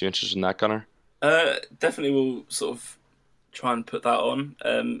title race. You interested in that, Connor? Definitely will sort of try and put that on.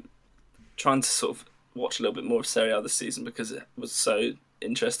 Trying to sort of watch a little bit more of Serie A this season because it was so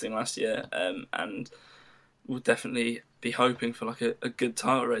interesting last year, and we'll definitely be hoping for like a good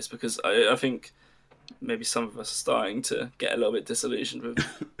title race, because I think maybe some of us are starting to get a little bit disillusioned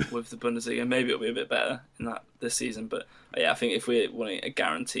with the Bundesliga. Maybe it'll be a bit better in that this season, but yeah, I think if we're wanting a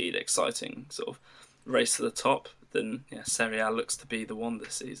guaranteed, exciting sort of race to the top, then yeah, Serie A looks to be the one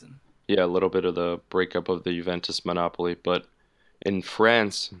this season. Yeah, a little bit of the breakup of the Juventus monopoly, but in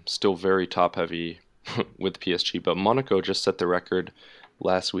France, still very top-heavy with PSG, but Monaco just set the record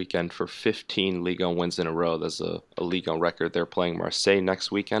last weekend for 15 Ligue 1 wins in a row. That's a Ligue 1 record. They're playing Marseille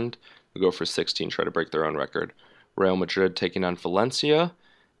next weekend. They'll go for 16, try to break their own record. Real Madrid taking on Valencia.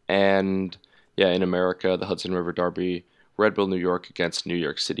 And yeah, in America, the Hudson River Derby, Red Bull New York against New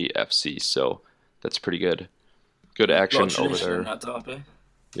York City FC. So that's pretty good. Good action over there. In that derby.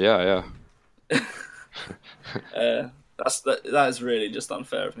 Yeah. That is really just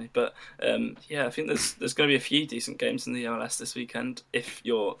unfair of me. But yeah, I think there's going to be a few decent games in the MLS this weekend if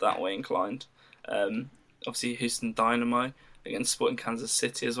you're that way inclined. Obviously, Houston Dynamo against Sporting Kansas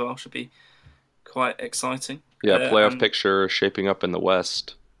City as well should be quite exciting. Yeah, playoff picture shaping up in the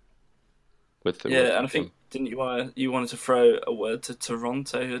West. And I think didn't you wanted to throw a word to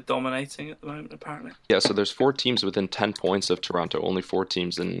Toronto, who are dominating at the moment apparently? Yeah, so there's 4 teams within 10 points of Toronto. Only 4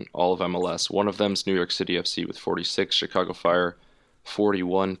 teams in all of MLS. One of them's New York City FC with 46, Chicago Fire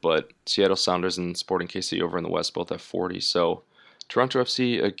 41, but Seattle Sounders and Sporting KC over in the West both have 40. So Toronto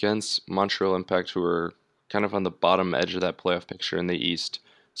FC against Montreal Impact, who are kind of on the bottom edge of that playoff picture in the East.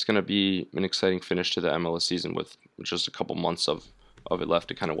 It's going to be an exciting finish to the MLS season with just a couple months of it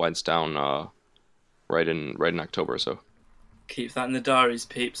left. It kind of winds down right in October or so. Keep that in the diaries,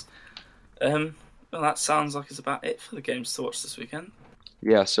 peeps. Well, that sounds like it's about it for the games to watch this weekend.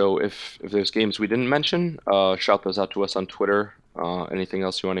 Yeah, so if there's games we didn't mention, shout those out to us on Twitter. Anything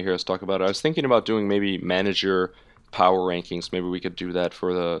else you want to hear us talk about? I was thinking about doing maybe manager power rankings. Maybe we could do that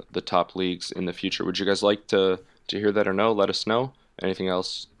for the top leagues in the future. Would you guys like to hear that or no? Let us know. Anything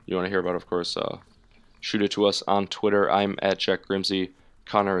else you want to hear about, of course, shoot it to us on Twitter. I'm at Jack Grimsey.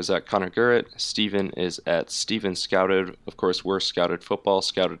 Connor is at Connor Garrett. Steven is at Steven Scouted. Of course, we're Scouted Football,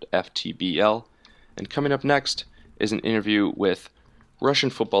 Scouted FTBL. And coming up next is an interview with Russian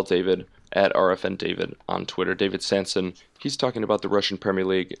Football David at RFN David on Twitter. David Sanson, he's talking about the Russian Premier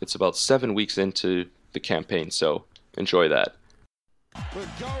League. It's about 7 weeks into the campaign, so enjoy that. The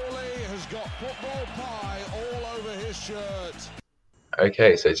goalie has got football pie all over his shirt.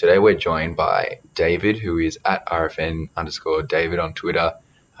 Okay, so today we're joined by David, who is at RFN_David on Twitter,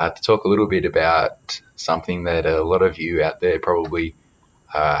 to talk a little bit about something that a lot of you out there probably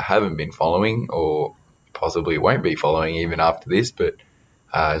haven't been following or possibly won't be following even after this, but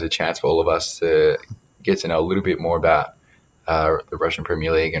as a chance for all of us to get to know a little bit more about the Russian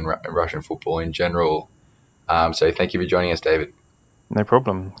Premier League and Russian football in general. So thank you for joining us, David. No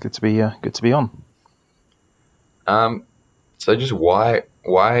problem. Good to be on. So just why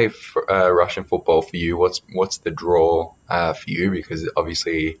Russian football for you? What's the draw for you? Because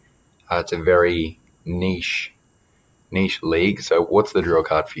obviously it's a very niche league. So what's the draw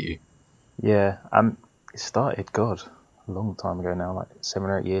card for you? Yeah, it started, God, a long time ago now, like 7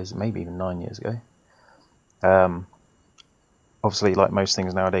 or 8 years, maybe even 9 years ago. Obviously, like most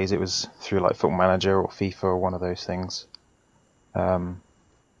things nowadays, it was through like Football Manager or FIFA or one of those things. I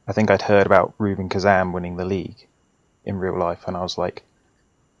think I'd heard about Rubin Kazan winning the league in real life, and I was like,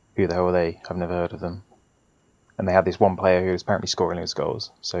 who the hell are they? I've never heard of them. And they had this one player who was apparently scoring his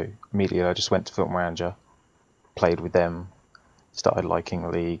goals. So immediately I just went to Football Manager, played with them, started liking the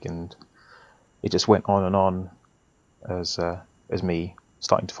league, and it just went on and on as me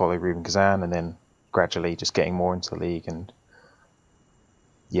starting to follow Rubin Kazan, and then gradually just getting more into the league. And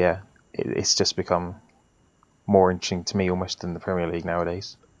yeah, it's just become more interesting to me almost than the Premier League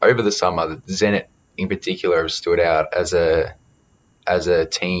nowadays. Over the summer, Zenit in particular have stood out as a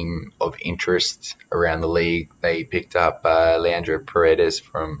team of interest around the league. They picked up Leandro Paredes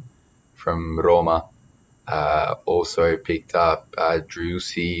from Roma, also picked up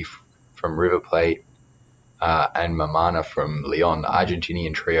Driussi from River Plate, and Mamana from Lyon, the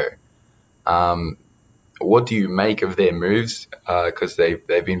Argentinian trio. What do you make of their moves? Because they've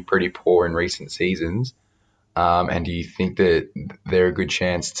been pretty poor in recent seasons. And do you think that they're a good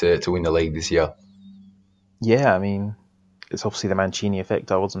chance to win the league this year? Yeah, I mean, it's obviously the Mancini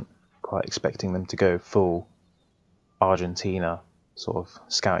effect. I wasn't quite expecting them to go full Argentina sort of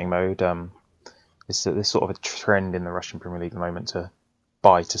scouting mode. There's sort of a trend in the Russian Premier League at the moment to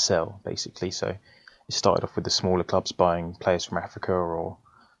buy to sell, basically. So it started off with the smaller clubs buying players from Africa or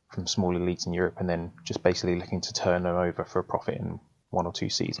from smaller leagues in Europe, and then just basically looking to turn them over for a profit in 1 or 2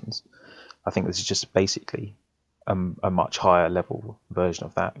 seasons. I think this is just basically a much higher level version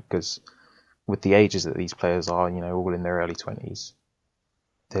of that, because with the ages that these players are, all in their early 20s,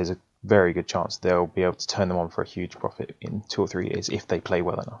 there's a very good chance they'll be able to turn them on for a huge profit in 2 or 3 years if they play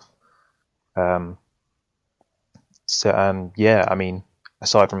well enough. I mean,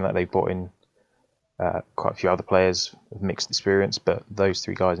 aside from that, they brought in quite a few other players of mixed experience, but those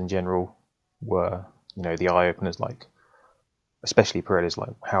 3 guys in general were, the eye openers. Like, especially Paredes.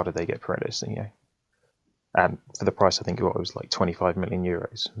 Like, how did they get Paredes? And for the price, I think it was like 25 million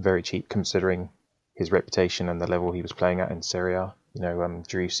euros. Very cheap considering his reputation and the level he was playing at in Serie A.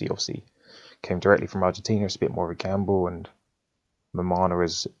 Driussi obviously came directly from Argentina. It's a bit more of a gamble, and Mamana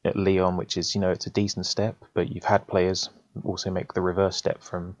is at Lyon, which is, it's a decent step, but you've had players also make the reverse step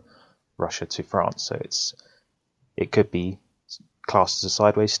from Russia to France, so it could be classed as a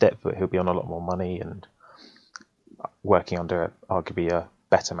sideways step, but he'll be on a lot more money and working under arguably a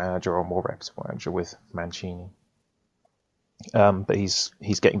better manager or more reputable manager with Mancini. But he's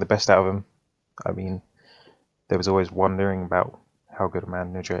getting the best out of him. I mean, there was always wondering about how good a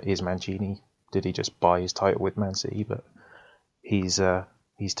manager is Mancini. Did he just buy his title with Man City? But he's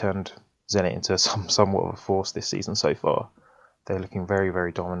turned Zenit into somewhat of a force this season so far. They're looking very,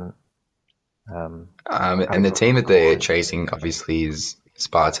 very dominant. And the team that they're chasing obviously is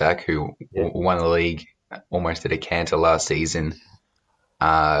Spartak, who won the league almost at a canter last season,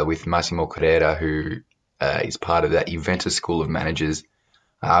 with Massimo Carrera, who is part of that Juventus school of managers.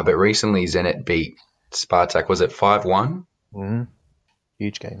 But recently Zenit beat Spartak, was it 5-1? Mm-hmm.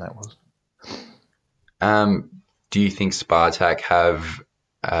 Huge game that was. Do you think Spartak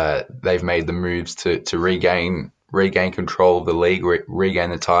they've made the moves to regain control of the league, regain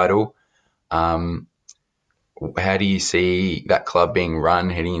the title? How do you see that club being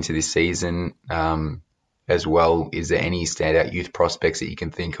run heading into this season? As well, is there any standout youth prospects that you can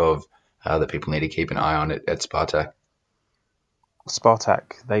think of that people need to keep an eye on at Spartak?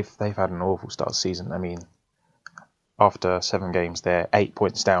 Spartak, they've had an awful start to the season. I mean, after 7 games, they're 8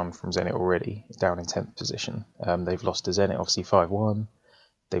 points down from Zenit already, down in 10th position. They've lost to Zenit, obviously 5-1.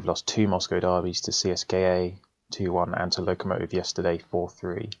 They've lost 2 Moscow derbies to CSKA 2-1 and to Lokomotiv yesterday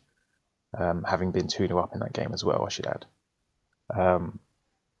 4-3. Having been 2-0 up in that game as well, I should add.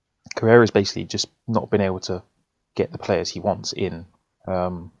 Carrera's basically just not been able to get the players he wants in.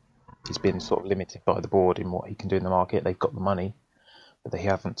 He's been sort of limited by the board in what he can do in the market. They've got the money, but they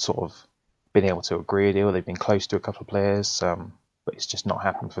haven't sort of been able to agree a deal. They've been close to a couple of players. but it's just not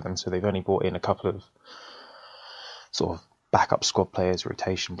happened for them. So they've only brought in a couple of sort of backup squad players,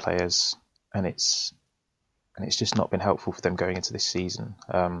 rotation players, and it's just not been helpful for them going into this season.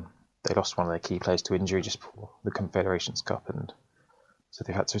 They lost one of their key players to injury just before the Confederations Cup, and so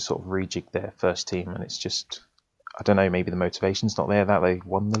they've had to sort of rejig their first team, and it's just, I don't know, maybe the motivation's not there that they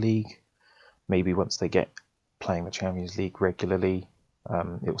won the league. Maybe once they get playing the Champions League regularly,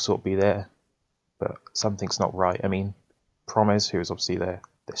 it will sort of be there. But something's not right. I mean, Promes, who is obviously their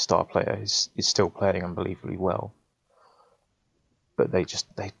star player, is still playing unbelievably well. But they just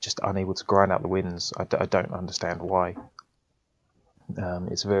unable to grind out the wins. I don't understand why.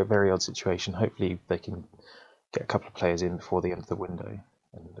 It's a very, very odd situation. Hopefully they can get a couple of players in before the end of the window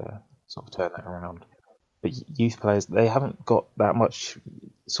and sort of turn that around. But youth players, they haven't got that much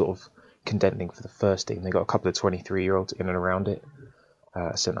sort of contending for the first team. They've got a couple of 23-year-olds in and around it.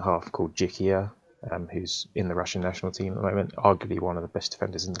 A centre-half called Jikia, who's in the Russian national team at the moment, arguably one of the best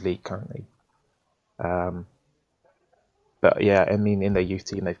defenders in the league currently. But yeah, I mean, in their youth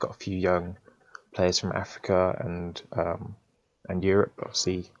team, they've got a few young players from Africa and Europe.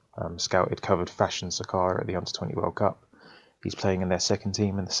 Obviously, scouted covered Fashion Sakara at the Under-20 World Cup. He's playing in their second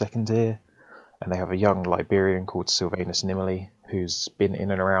team in the second tier. And they have a young Liberian called Sylvanus Nimoli, who's been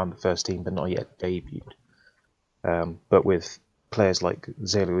in and around the first team but not yet debuted. But with players like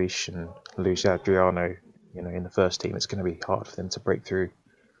Zeluish and Luis Adriano, in the first team, it's going to be hard for them to break through,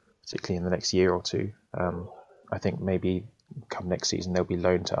 particularly in the next year or two. I think maybe come next season they'll be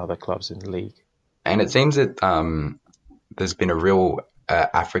loaned to other clubs in the league. And it seems that there's been a real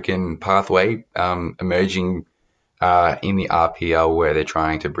African pathway emerging in the RPL, where they're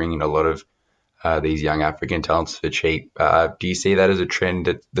trying to bring in a lot of these young African talents for cheap. Do you see that as a trend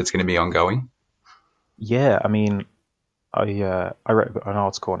that's going to be ongoing? Yeah, I mean, I wrote an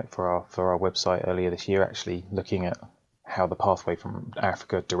article on it for our website earlier this year, actually looking at how the pathway from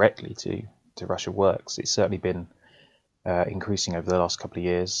Africa directly to Russia works. It's certainly been increasing over the last couple of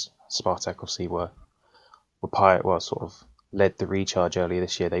years. Spartak obviously were sort of led the recharge earlier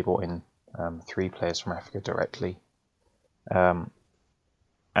this year. They brought in 3 players from Africa directly. And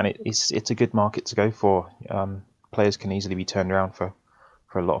it's a good market to go for. Players can easily be turned around for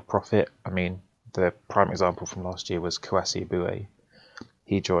a lot of profit. I mean, the prime example from last year was Kouassi Boué.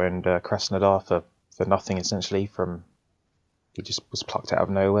 He joined Krasnodar for nothing, essentially. He just was plucked out of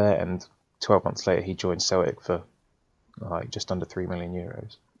nowhere, and 12 months later he joined Celtic for just under €3 million.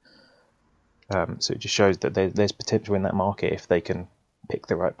 So it just shows that there's potential in that market if they can pick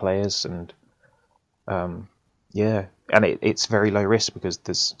the right players, and and it's very low risk because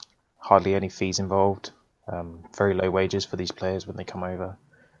there's hardly any fees involved, very low wages for these players when they come over.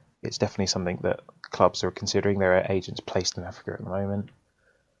 It's definitely something that clubs are considering. There are agents placed in Africa at the moment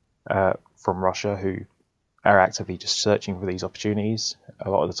from Russia who are actively just searching for these opportunities. A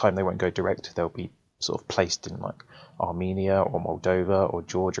lot of the time they won't go direct. They'll be sort of placed in like Armenia or Moldova or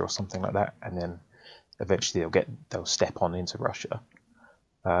Georgia or something like that, and then eventually they'll step on into Russia.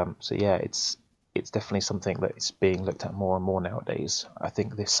 So yeah, it's definitely something that is being looked at more and more nowadays. I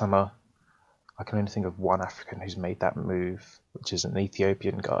think this summer I can only think of one African who's made that move, which is an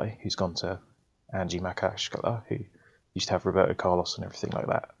Ethiopian guy who's gone to Angie Makashkala, who used to have Roberto Carlos and everything like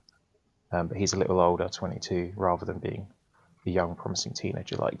that. But he's a little older, 22, rather than being a young, promising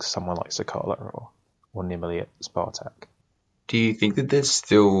teenager like someone like Sakala or Nimoli at Spartak. Do you think that there's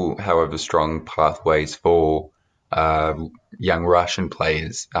still, however, strong pathways for young Russian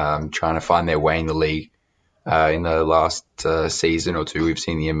players trying to find their way in the league? In the last season or two, we've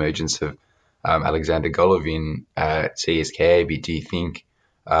seen the emergence of Alexander Golovin at CSKA. But do you think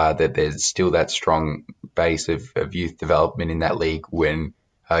that there's still that strong base of youth development in that league when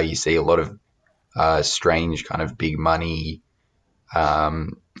you see a lot of strange kind of big money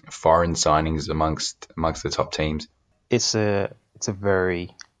foreign signings amongst the top teams? It's a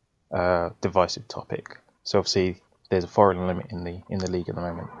very divisive topic. So obviously there's a foreign limit in the league at the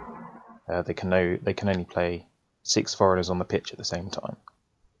moment. They can only play 6 foreigners on the pitch at the same time,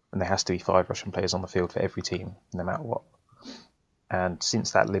 and there has to be 5 Russian players on the field for every team, no matter what. And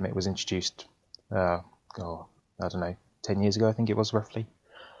since that limit was introduced, I don't know, 10 years ago, I think it was roughly,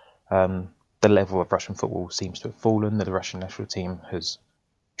 the level of Russian football seems to have fallen. The Russian national team has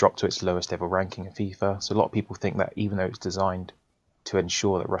dropped to its lowest ever ranking in FIFA. So a lot of people think that even though it's designed to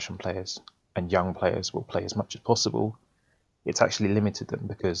ensure that Russian players and young players will play as much as possible, it's actually limited them,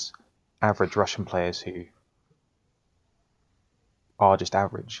 because average Russian players who are just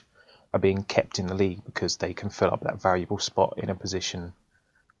average are being kept in the league because they can fill up that valuable spot in a position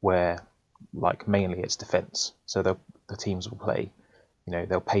where, like, mainly it's defence. So the teams will play,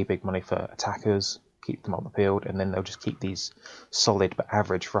 they'll pay big money for attackers, keep them on the field, and then they'll just keep these solid but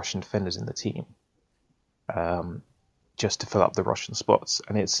average Russian defenders in the team, just to fill up the Russian spots.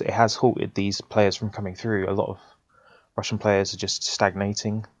 And it has halted these players from coming through. A lot of Russian players are just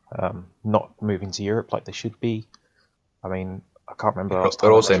stagnating, not moving to Europe like they should be. I mean, I can't remember. It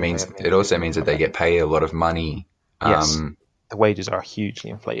also means that they get paid a lot of money. Yes, the wages are hugely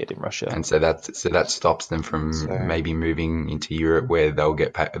inflated in Russia, and so that stops them from maybe moving into Europe, where they'll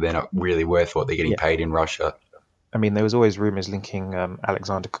get paid. They're not really worth what they're getting paid in Russia. I mean, there was always rumours linking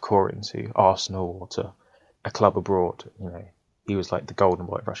Alexander Kokorin to Arsenal or to a club abroad. He was like the golden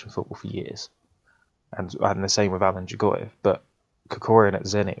boy of Russian football for years, and the same with Alan Djurgård. But Kokorin at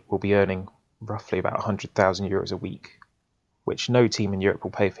Zenit will be earning roughly about 100,000 euros a week, which no team in Europe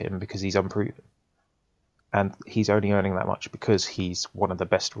will pay for him because he's unproven. And he's only earning that much because he's one of the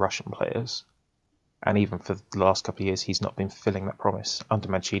best Russian players. And even for the last couple of years, he's not been fulfilling that promise. Under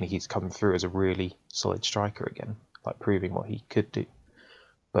Mancini, he's come through as a really solid striker again, like proving what he could do.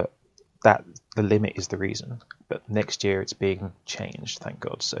 But the limit is the reason. But next year it's being changed, thank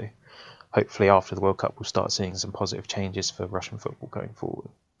God. So hopefully after the World Cup, we'll start seeing some positive changes for Russian football going forward.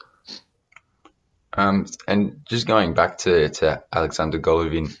 And just going back to Alexander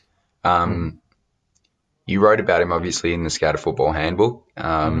Golovin, you wrote about him obviously in the Scouted Football Handbook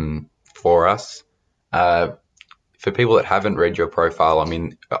for us. For people that haven't read your profile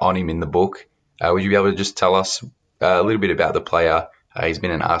on him in the book, would you be able to just tell us a little bit about the player? He's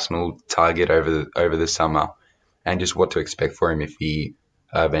been an Arsenal target over the summer, and just what to expect for him if he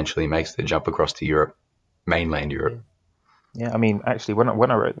eventually makes the jump across to Europe, mainland Europe. Yeah, I mean, actually,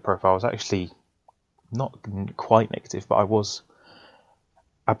 when I wrote the profile, I was actually not quite negative, but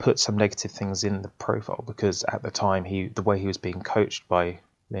I put some negative things in the profile because at the time the way he was being coached by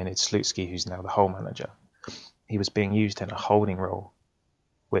Leonid Slutsky, who's now the whole manager, he was being used in a holding role,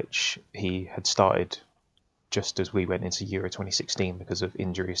 which he had started just as we went into Euro 2016 because of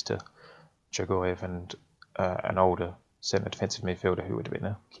injuries to Djurgård and an older centre defensive midfielder who would have been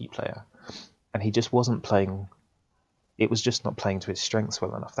a key player. And he just wasn't playing. It was just not playing to his strengths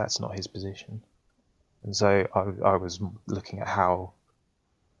well enough. That's not his position. And so I was looking at how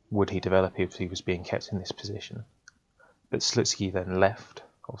would he develop if he was being kept in this position. But Slutsky then left,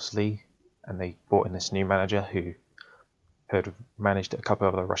 obviously, and they brought in this new manager who had managed a couple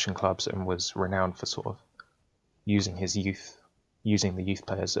of other Russian clubs and was renowned for sort of using the youth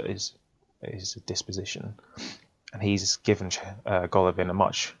players at his disposition. And he's given Golovin a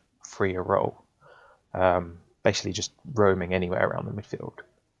much freer role, basically just roaming anywhere around the midfield.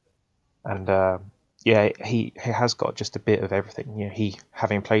 And he has got just a bit of everything. He,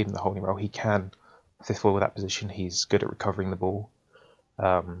 having played in the holding role, he can fulfill that position. He's good at recovering the ball,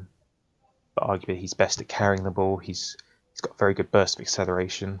 but arguably he's best at carrying the ball. He's got very good burst of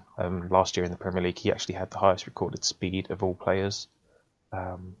acceleration. Last year in the Premier League, he actually had the highest recorded speed of all players.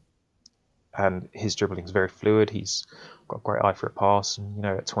 And his dribbling is very fluid. He's got a great eye for a pass. And,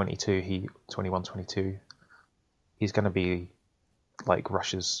 at 21, 22, he's going to be like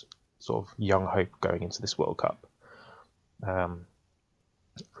Russia's sort of young hope going into this World Cup.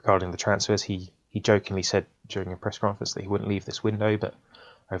 Regarding the transfers, he jokingly said during a press conference that he wouldn't leave this window, but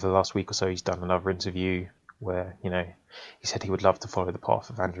over the last week or so, he's done another interview where, he said he would love to follow the path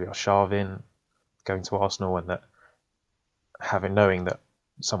of Andriy Arshavin going to Arsenal, and that knowing that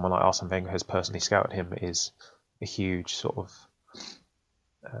someone like Arsene Wenger has personally scouted him is a huge sort of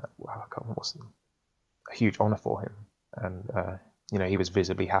a huge honour for him. And he was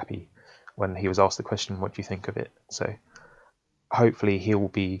visibly happy when he was asked the question, "What do you think of it?" So hopefully he will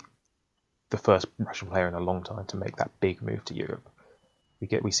be the first Russian player in a long time to make that big move to Europe.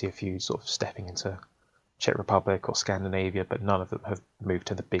 We see a few sort of stepping into Czech Republic or Scandinavia, but none of them have moved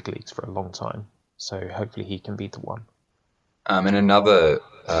to the big leagues for a long time. So hopefully he can be the one. And another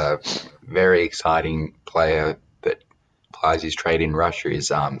very exciting player that plies his trade in Russia is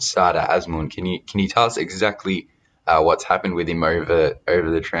Sardar Azmoun. Can you tell us exactly what's happened with him over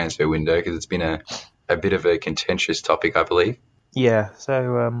the transfer window? Because it's been a bit of a contentious topic, I believe. Yeah,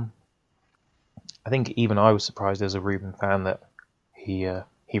 so I think even I was surprised as a Ruben fan that he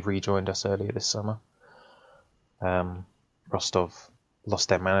rejoined us earlier this summer. Rostov lost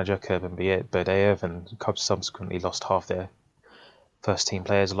their manager, Kurban Berdayev, and Cubs subsequently lost half their first team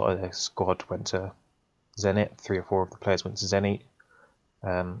players. A lot of their squad went to Zenit. 3 or 4 of the players went to Zenit.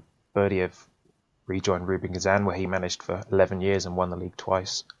 Berdayev rejoined Rubin Kazan, where he managed for 11 years and won the league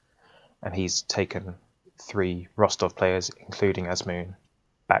twice. And he's taken 3 Rostov players, including Azmoun,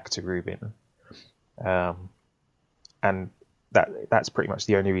 back to Rubin. And that's pretty much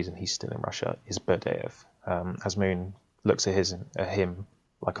the only reason he's still in Russia is Berdayev. Azmoun looks at him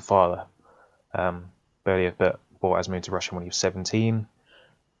like a father, Berdiev brought Azmoun to Russia when he was 17.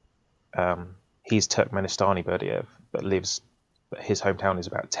 He's Turkmenistani Berdiev, but his hometown is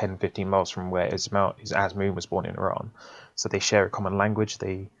about 10-15 miles from where Azmoun was born in Iran. So they share a common language.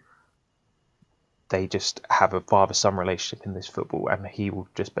 They just have a father-son relationship in this football, and he will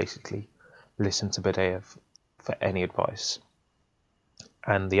just basically listen to Berdiev for any advice.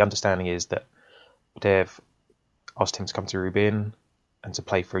 And the understanding is that Berdiev asked him to come to Rubin and to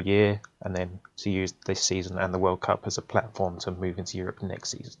play for a year, and then to use this season and the World Cup as a platform to move into Europe next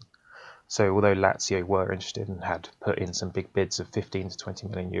season. So although Lazio were interested and had put in some big bids of 15 to 20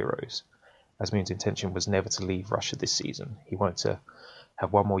 million euros, Azmoun's intention was never to leave Russia this season. He wanted to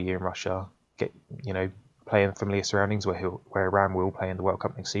have one more year in Russia, play in familiar surroundings where Iran will play in the World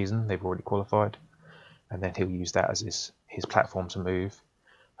Cup next season. They've already qualified, and then he'll use that as his platform to move.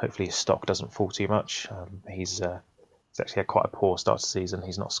 Hopefully his stock doesn't fall too much. He's actually had quite a poor start to the season.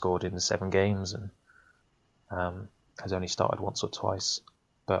 He's not scored in the 7 games and has only started once or twice.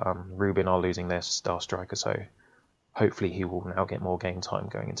 But Rubin are losing their star striker, so hopefully he will now get more game time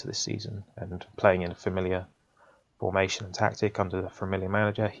going into this season, and playing in a familiar formation and tactic under the familiar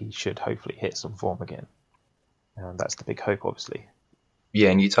manager, he should hopefully hit some form again. And that's the big hope, obviously. Yeah,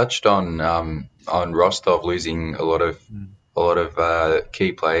 and you touched on Rostov losing a lot of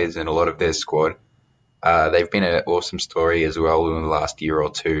key players and a lot of their squad. They've been an awesome story as well in the last year or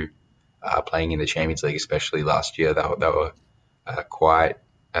two, playing in the Champions League, especially last year. They were quite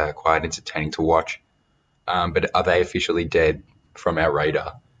entertaining to watch. But are they officially dead from our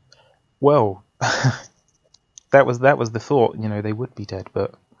radar? Well, that was the thought. They would be dead,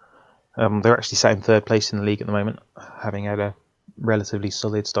 but they're actually sat in 3rd place in the league at the moment, having had a relatively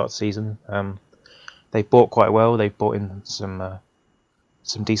solid start to the season. They bought quite well. They bought in some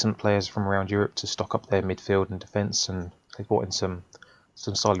decent players from around Europe to stock up their midfield and defence, and they bought in some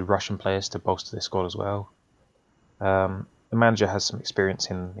solid Russian players to bolster their squad as well. The manager has some experience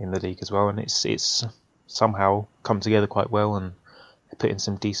in the league as well, and it's somehow come together quite well, and they put in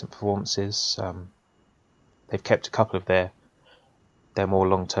some decent performances. They've kept a couple of their more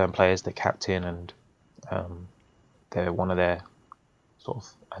long-term players, their captain, and they're one of their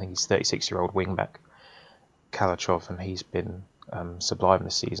I think he's 36-year-old wing-back, Kalachov, and he's been sublime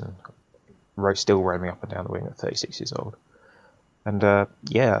this season, still roaming up and down the wing at 36 years old. And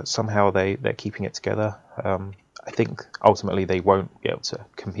somehow they're keeping it together. I think ultimately they won't be able to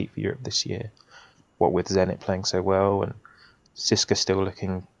compete for Europe this year, what with Zenit playing so well and Siska still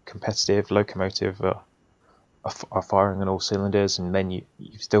looking competitive. Lokomotiv are firing on all cylinders, and then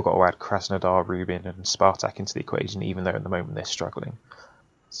you've still got to add Krasnodar, Rubin and Spartak into the equation, even though at the moment they're struggling.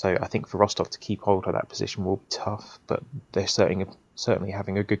 So I think for Rostov to keep hold of that position will be tough, but they're certainly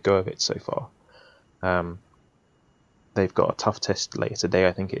having a good go of it so far. They've got a tough test later today,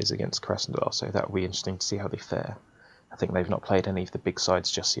 I think it is, against Krasnodar, so that will be interesting to see how they fare. I think they've not played any of the big sides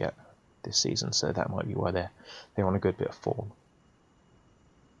just yet this season, so that might be why they're on a good bit of form.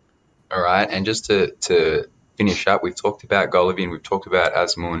 All right, and just to finish up, we've talked about Golovin, we've talked about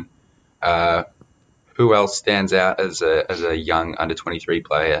Azmoun. Who else stands out as a young under-23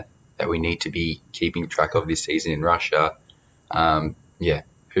 player that we need to be keeping track of this season in Russia?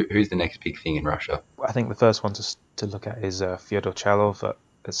 Who's the next big thing in Russia? I think the first one to look at is Fyodor Chalov at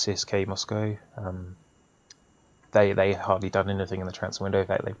CSKA Moscow. They hardly done anything in the transfer window. In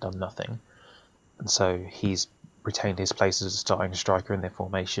fact, they've done nothing. And so he's retained his place as a starting striker in their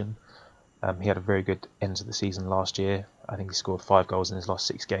formation. He had a very good end to the season last year. I think he scored 5 goals in his last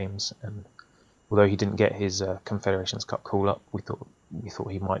 6 games. And although he didn't get his Confederations Cup call-up, we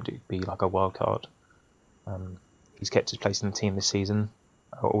thought he might be like a wild card. He's kept his place in the team this season,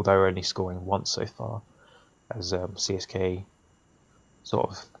 although only scoring once so far, as CSKA sort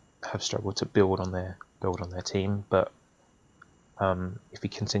of have struggled to build on their team. But if he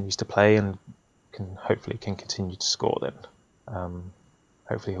continues to play and can continue to score, then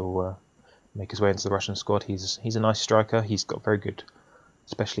hopefully he'll make his way into the Russian squad. He's a nice striker. He's got very good,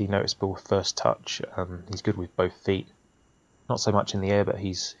 especially noticeable first touch. He's good with both feet. Not so much in the air, but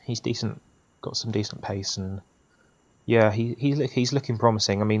he's decent. Got some decent pace, and yeah, he's looking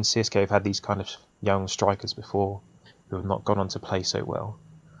promising. I mean, CSKA have had these kind of young strikers before who have not gone on to play so well.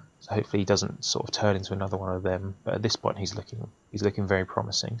 So hopefully he doesn't sort of turn into another one of them. But at this point, he's looking very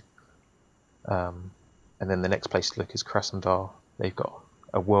promising. And then the next place to look is Krasnodar. They've got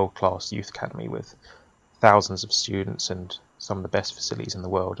a world-class youth academy with thousands of students and some of the best facilities in the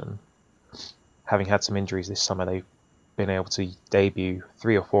world. And having had some injuries this summer, they've been able to debut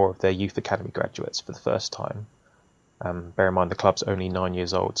 3 or 4 of their youth academy graduates for the first time. Bear in mind the club's only 9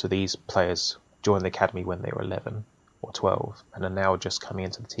 years old, so these players joined the academy when they were 11 or or 12 and are now just coming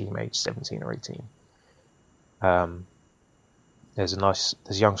into the team age 17 or 18. There's a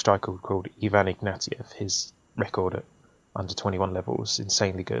young striker called Ivan Ignatiev. His record at under 21 level is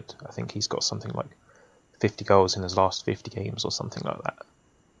insanely good. I think he's got something like 50 goals in his last 50 games or something like that.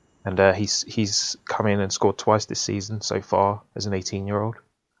 And he's come in and scored twice this season so far as an 18-year-old.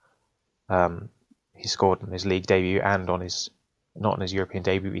 He scored on his league debut and not on his European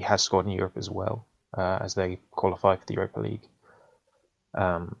debut. He has scored in Europe as well, as they qualify for the Europa League.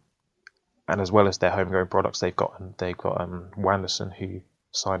 And as well as their homegrown products, they've got Wanderson, who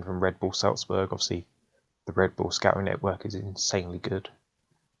signed from Red Bull Salzburg. Obviously, the Red Bull scouting network is insanely good.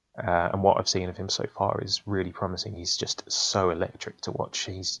 And what I've seen of him so far is really promising. He's just so electric to watch.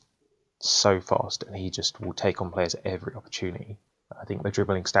 He's so fast, and he just will take on players at every opportunity. I think the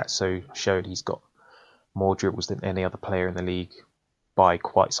dribbling stats showed he's got more dribbles than any other player in the league by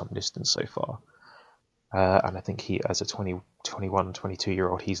quite some distance so far. And I think he, as a 21,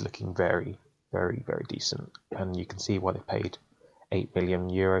 22-year-old, he's looking very, very, very decent. And you can see why they paid €8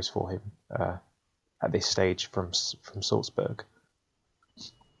 million for him at this stage from Salzburg.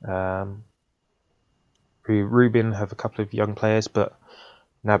 Rubin have a couple of young players, but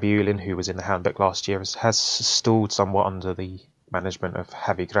Nabiullin, who was in the handbook last year, has stalled somewhat under the management of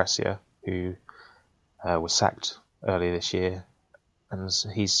Javi Gracia, who was sacked earlier this year. And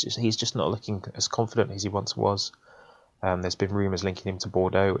he's just not looking as confident as he once was. There's been rumours linking him to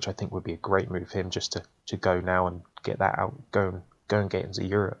Bordeaux, which I think would be a great move for him, just to go now and get that out, go and get into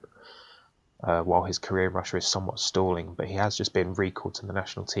Europe. While his career in Russia is somewhat stalling, but he has just been recalled to the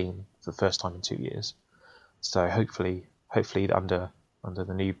national team for the first time in 2 years. So hopefully under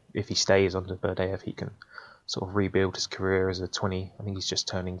the new, if he stays under Berdayev, he can sort of rebuild his career as I think he's just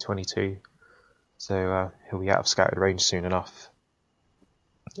turning 22. So he'll be out of scouted range soon enough.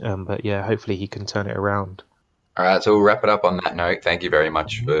 But yeah, hopefully he can turn it around. All right, so we'll wrap it up on that note. Thank you very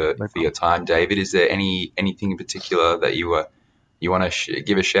much for your time, David. Is there anything in particular that you want to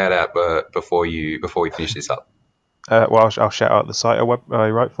give a shout out before we finish this up? Well, I'll shout out the site I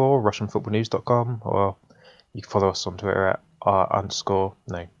write for, RussianFootballNews.com, or you can follow us on Twitter at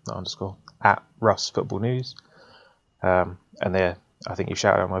at Russ Football News. And there, I think you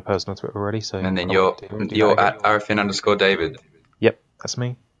shouted out my personal Twitter already. So and then you're at RFN_David. Yep, that's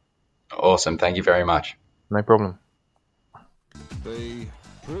me. Awesome, thank you very much. No problem. The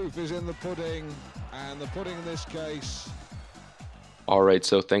proof is in the pudding, and the pudding in this case. All right,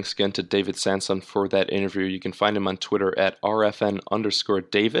 so thanks again to David Sanson for that interview. You can find him on Twitter at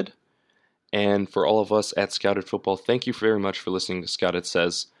RFN_David. And for all of us at Scouted Football, thank you very much for listening to Scouted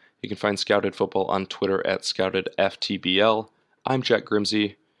Says. You can find Scouted Football on Twitter at ScoutedFTBL. I'm Jack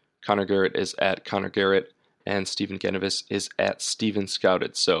Grimsey. Connor Garrett is at Connor Garrett. And Stephen Genevis is at Steven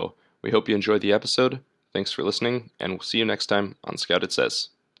Scouted. So we hope you enjoyed the episode. Thanks for listening, and we'll see you next time on Scouted Says.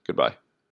 Goodbye.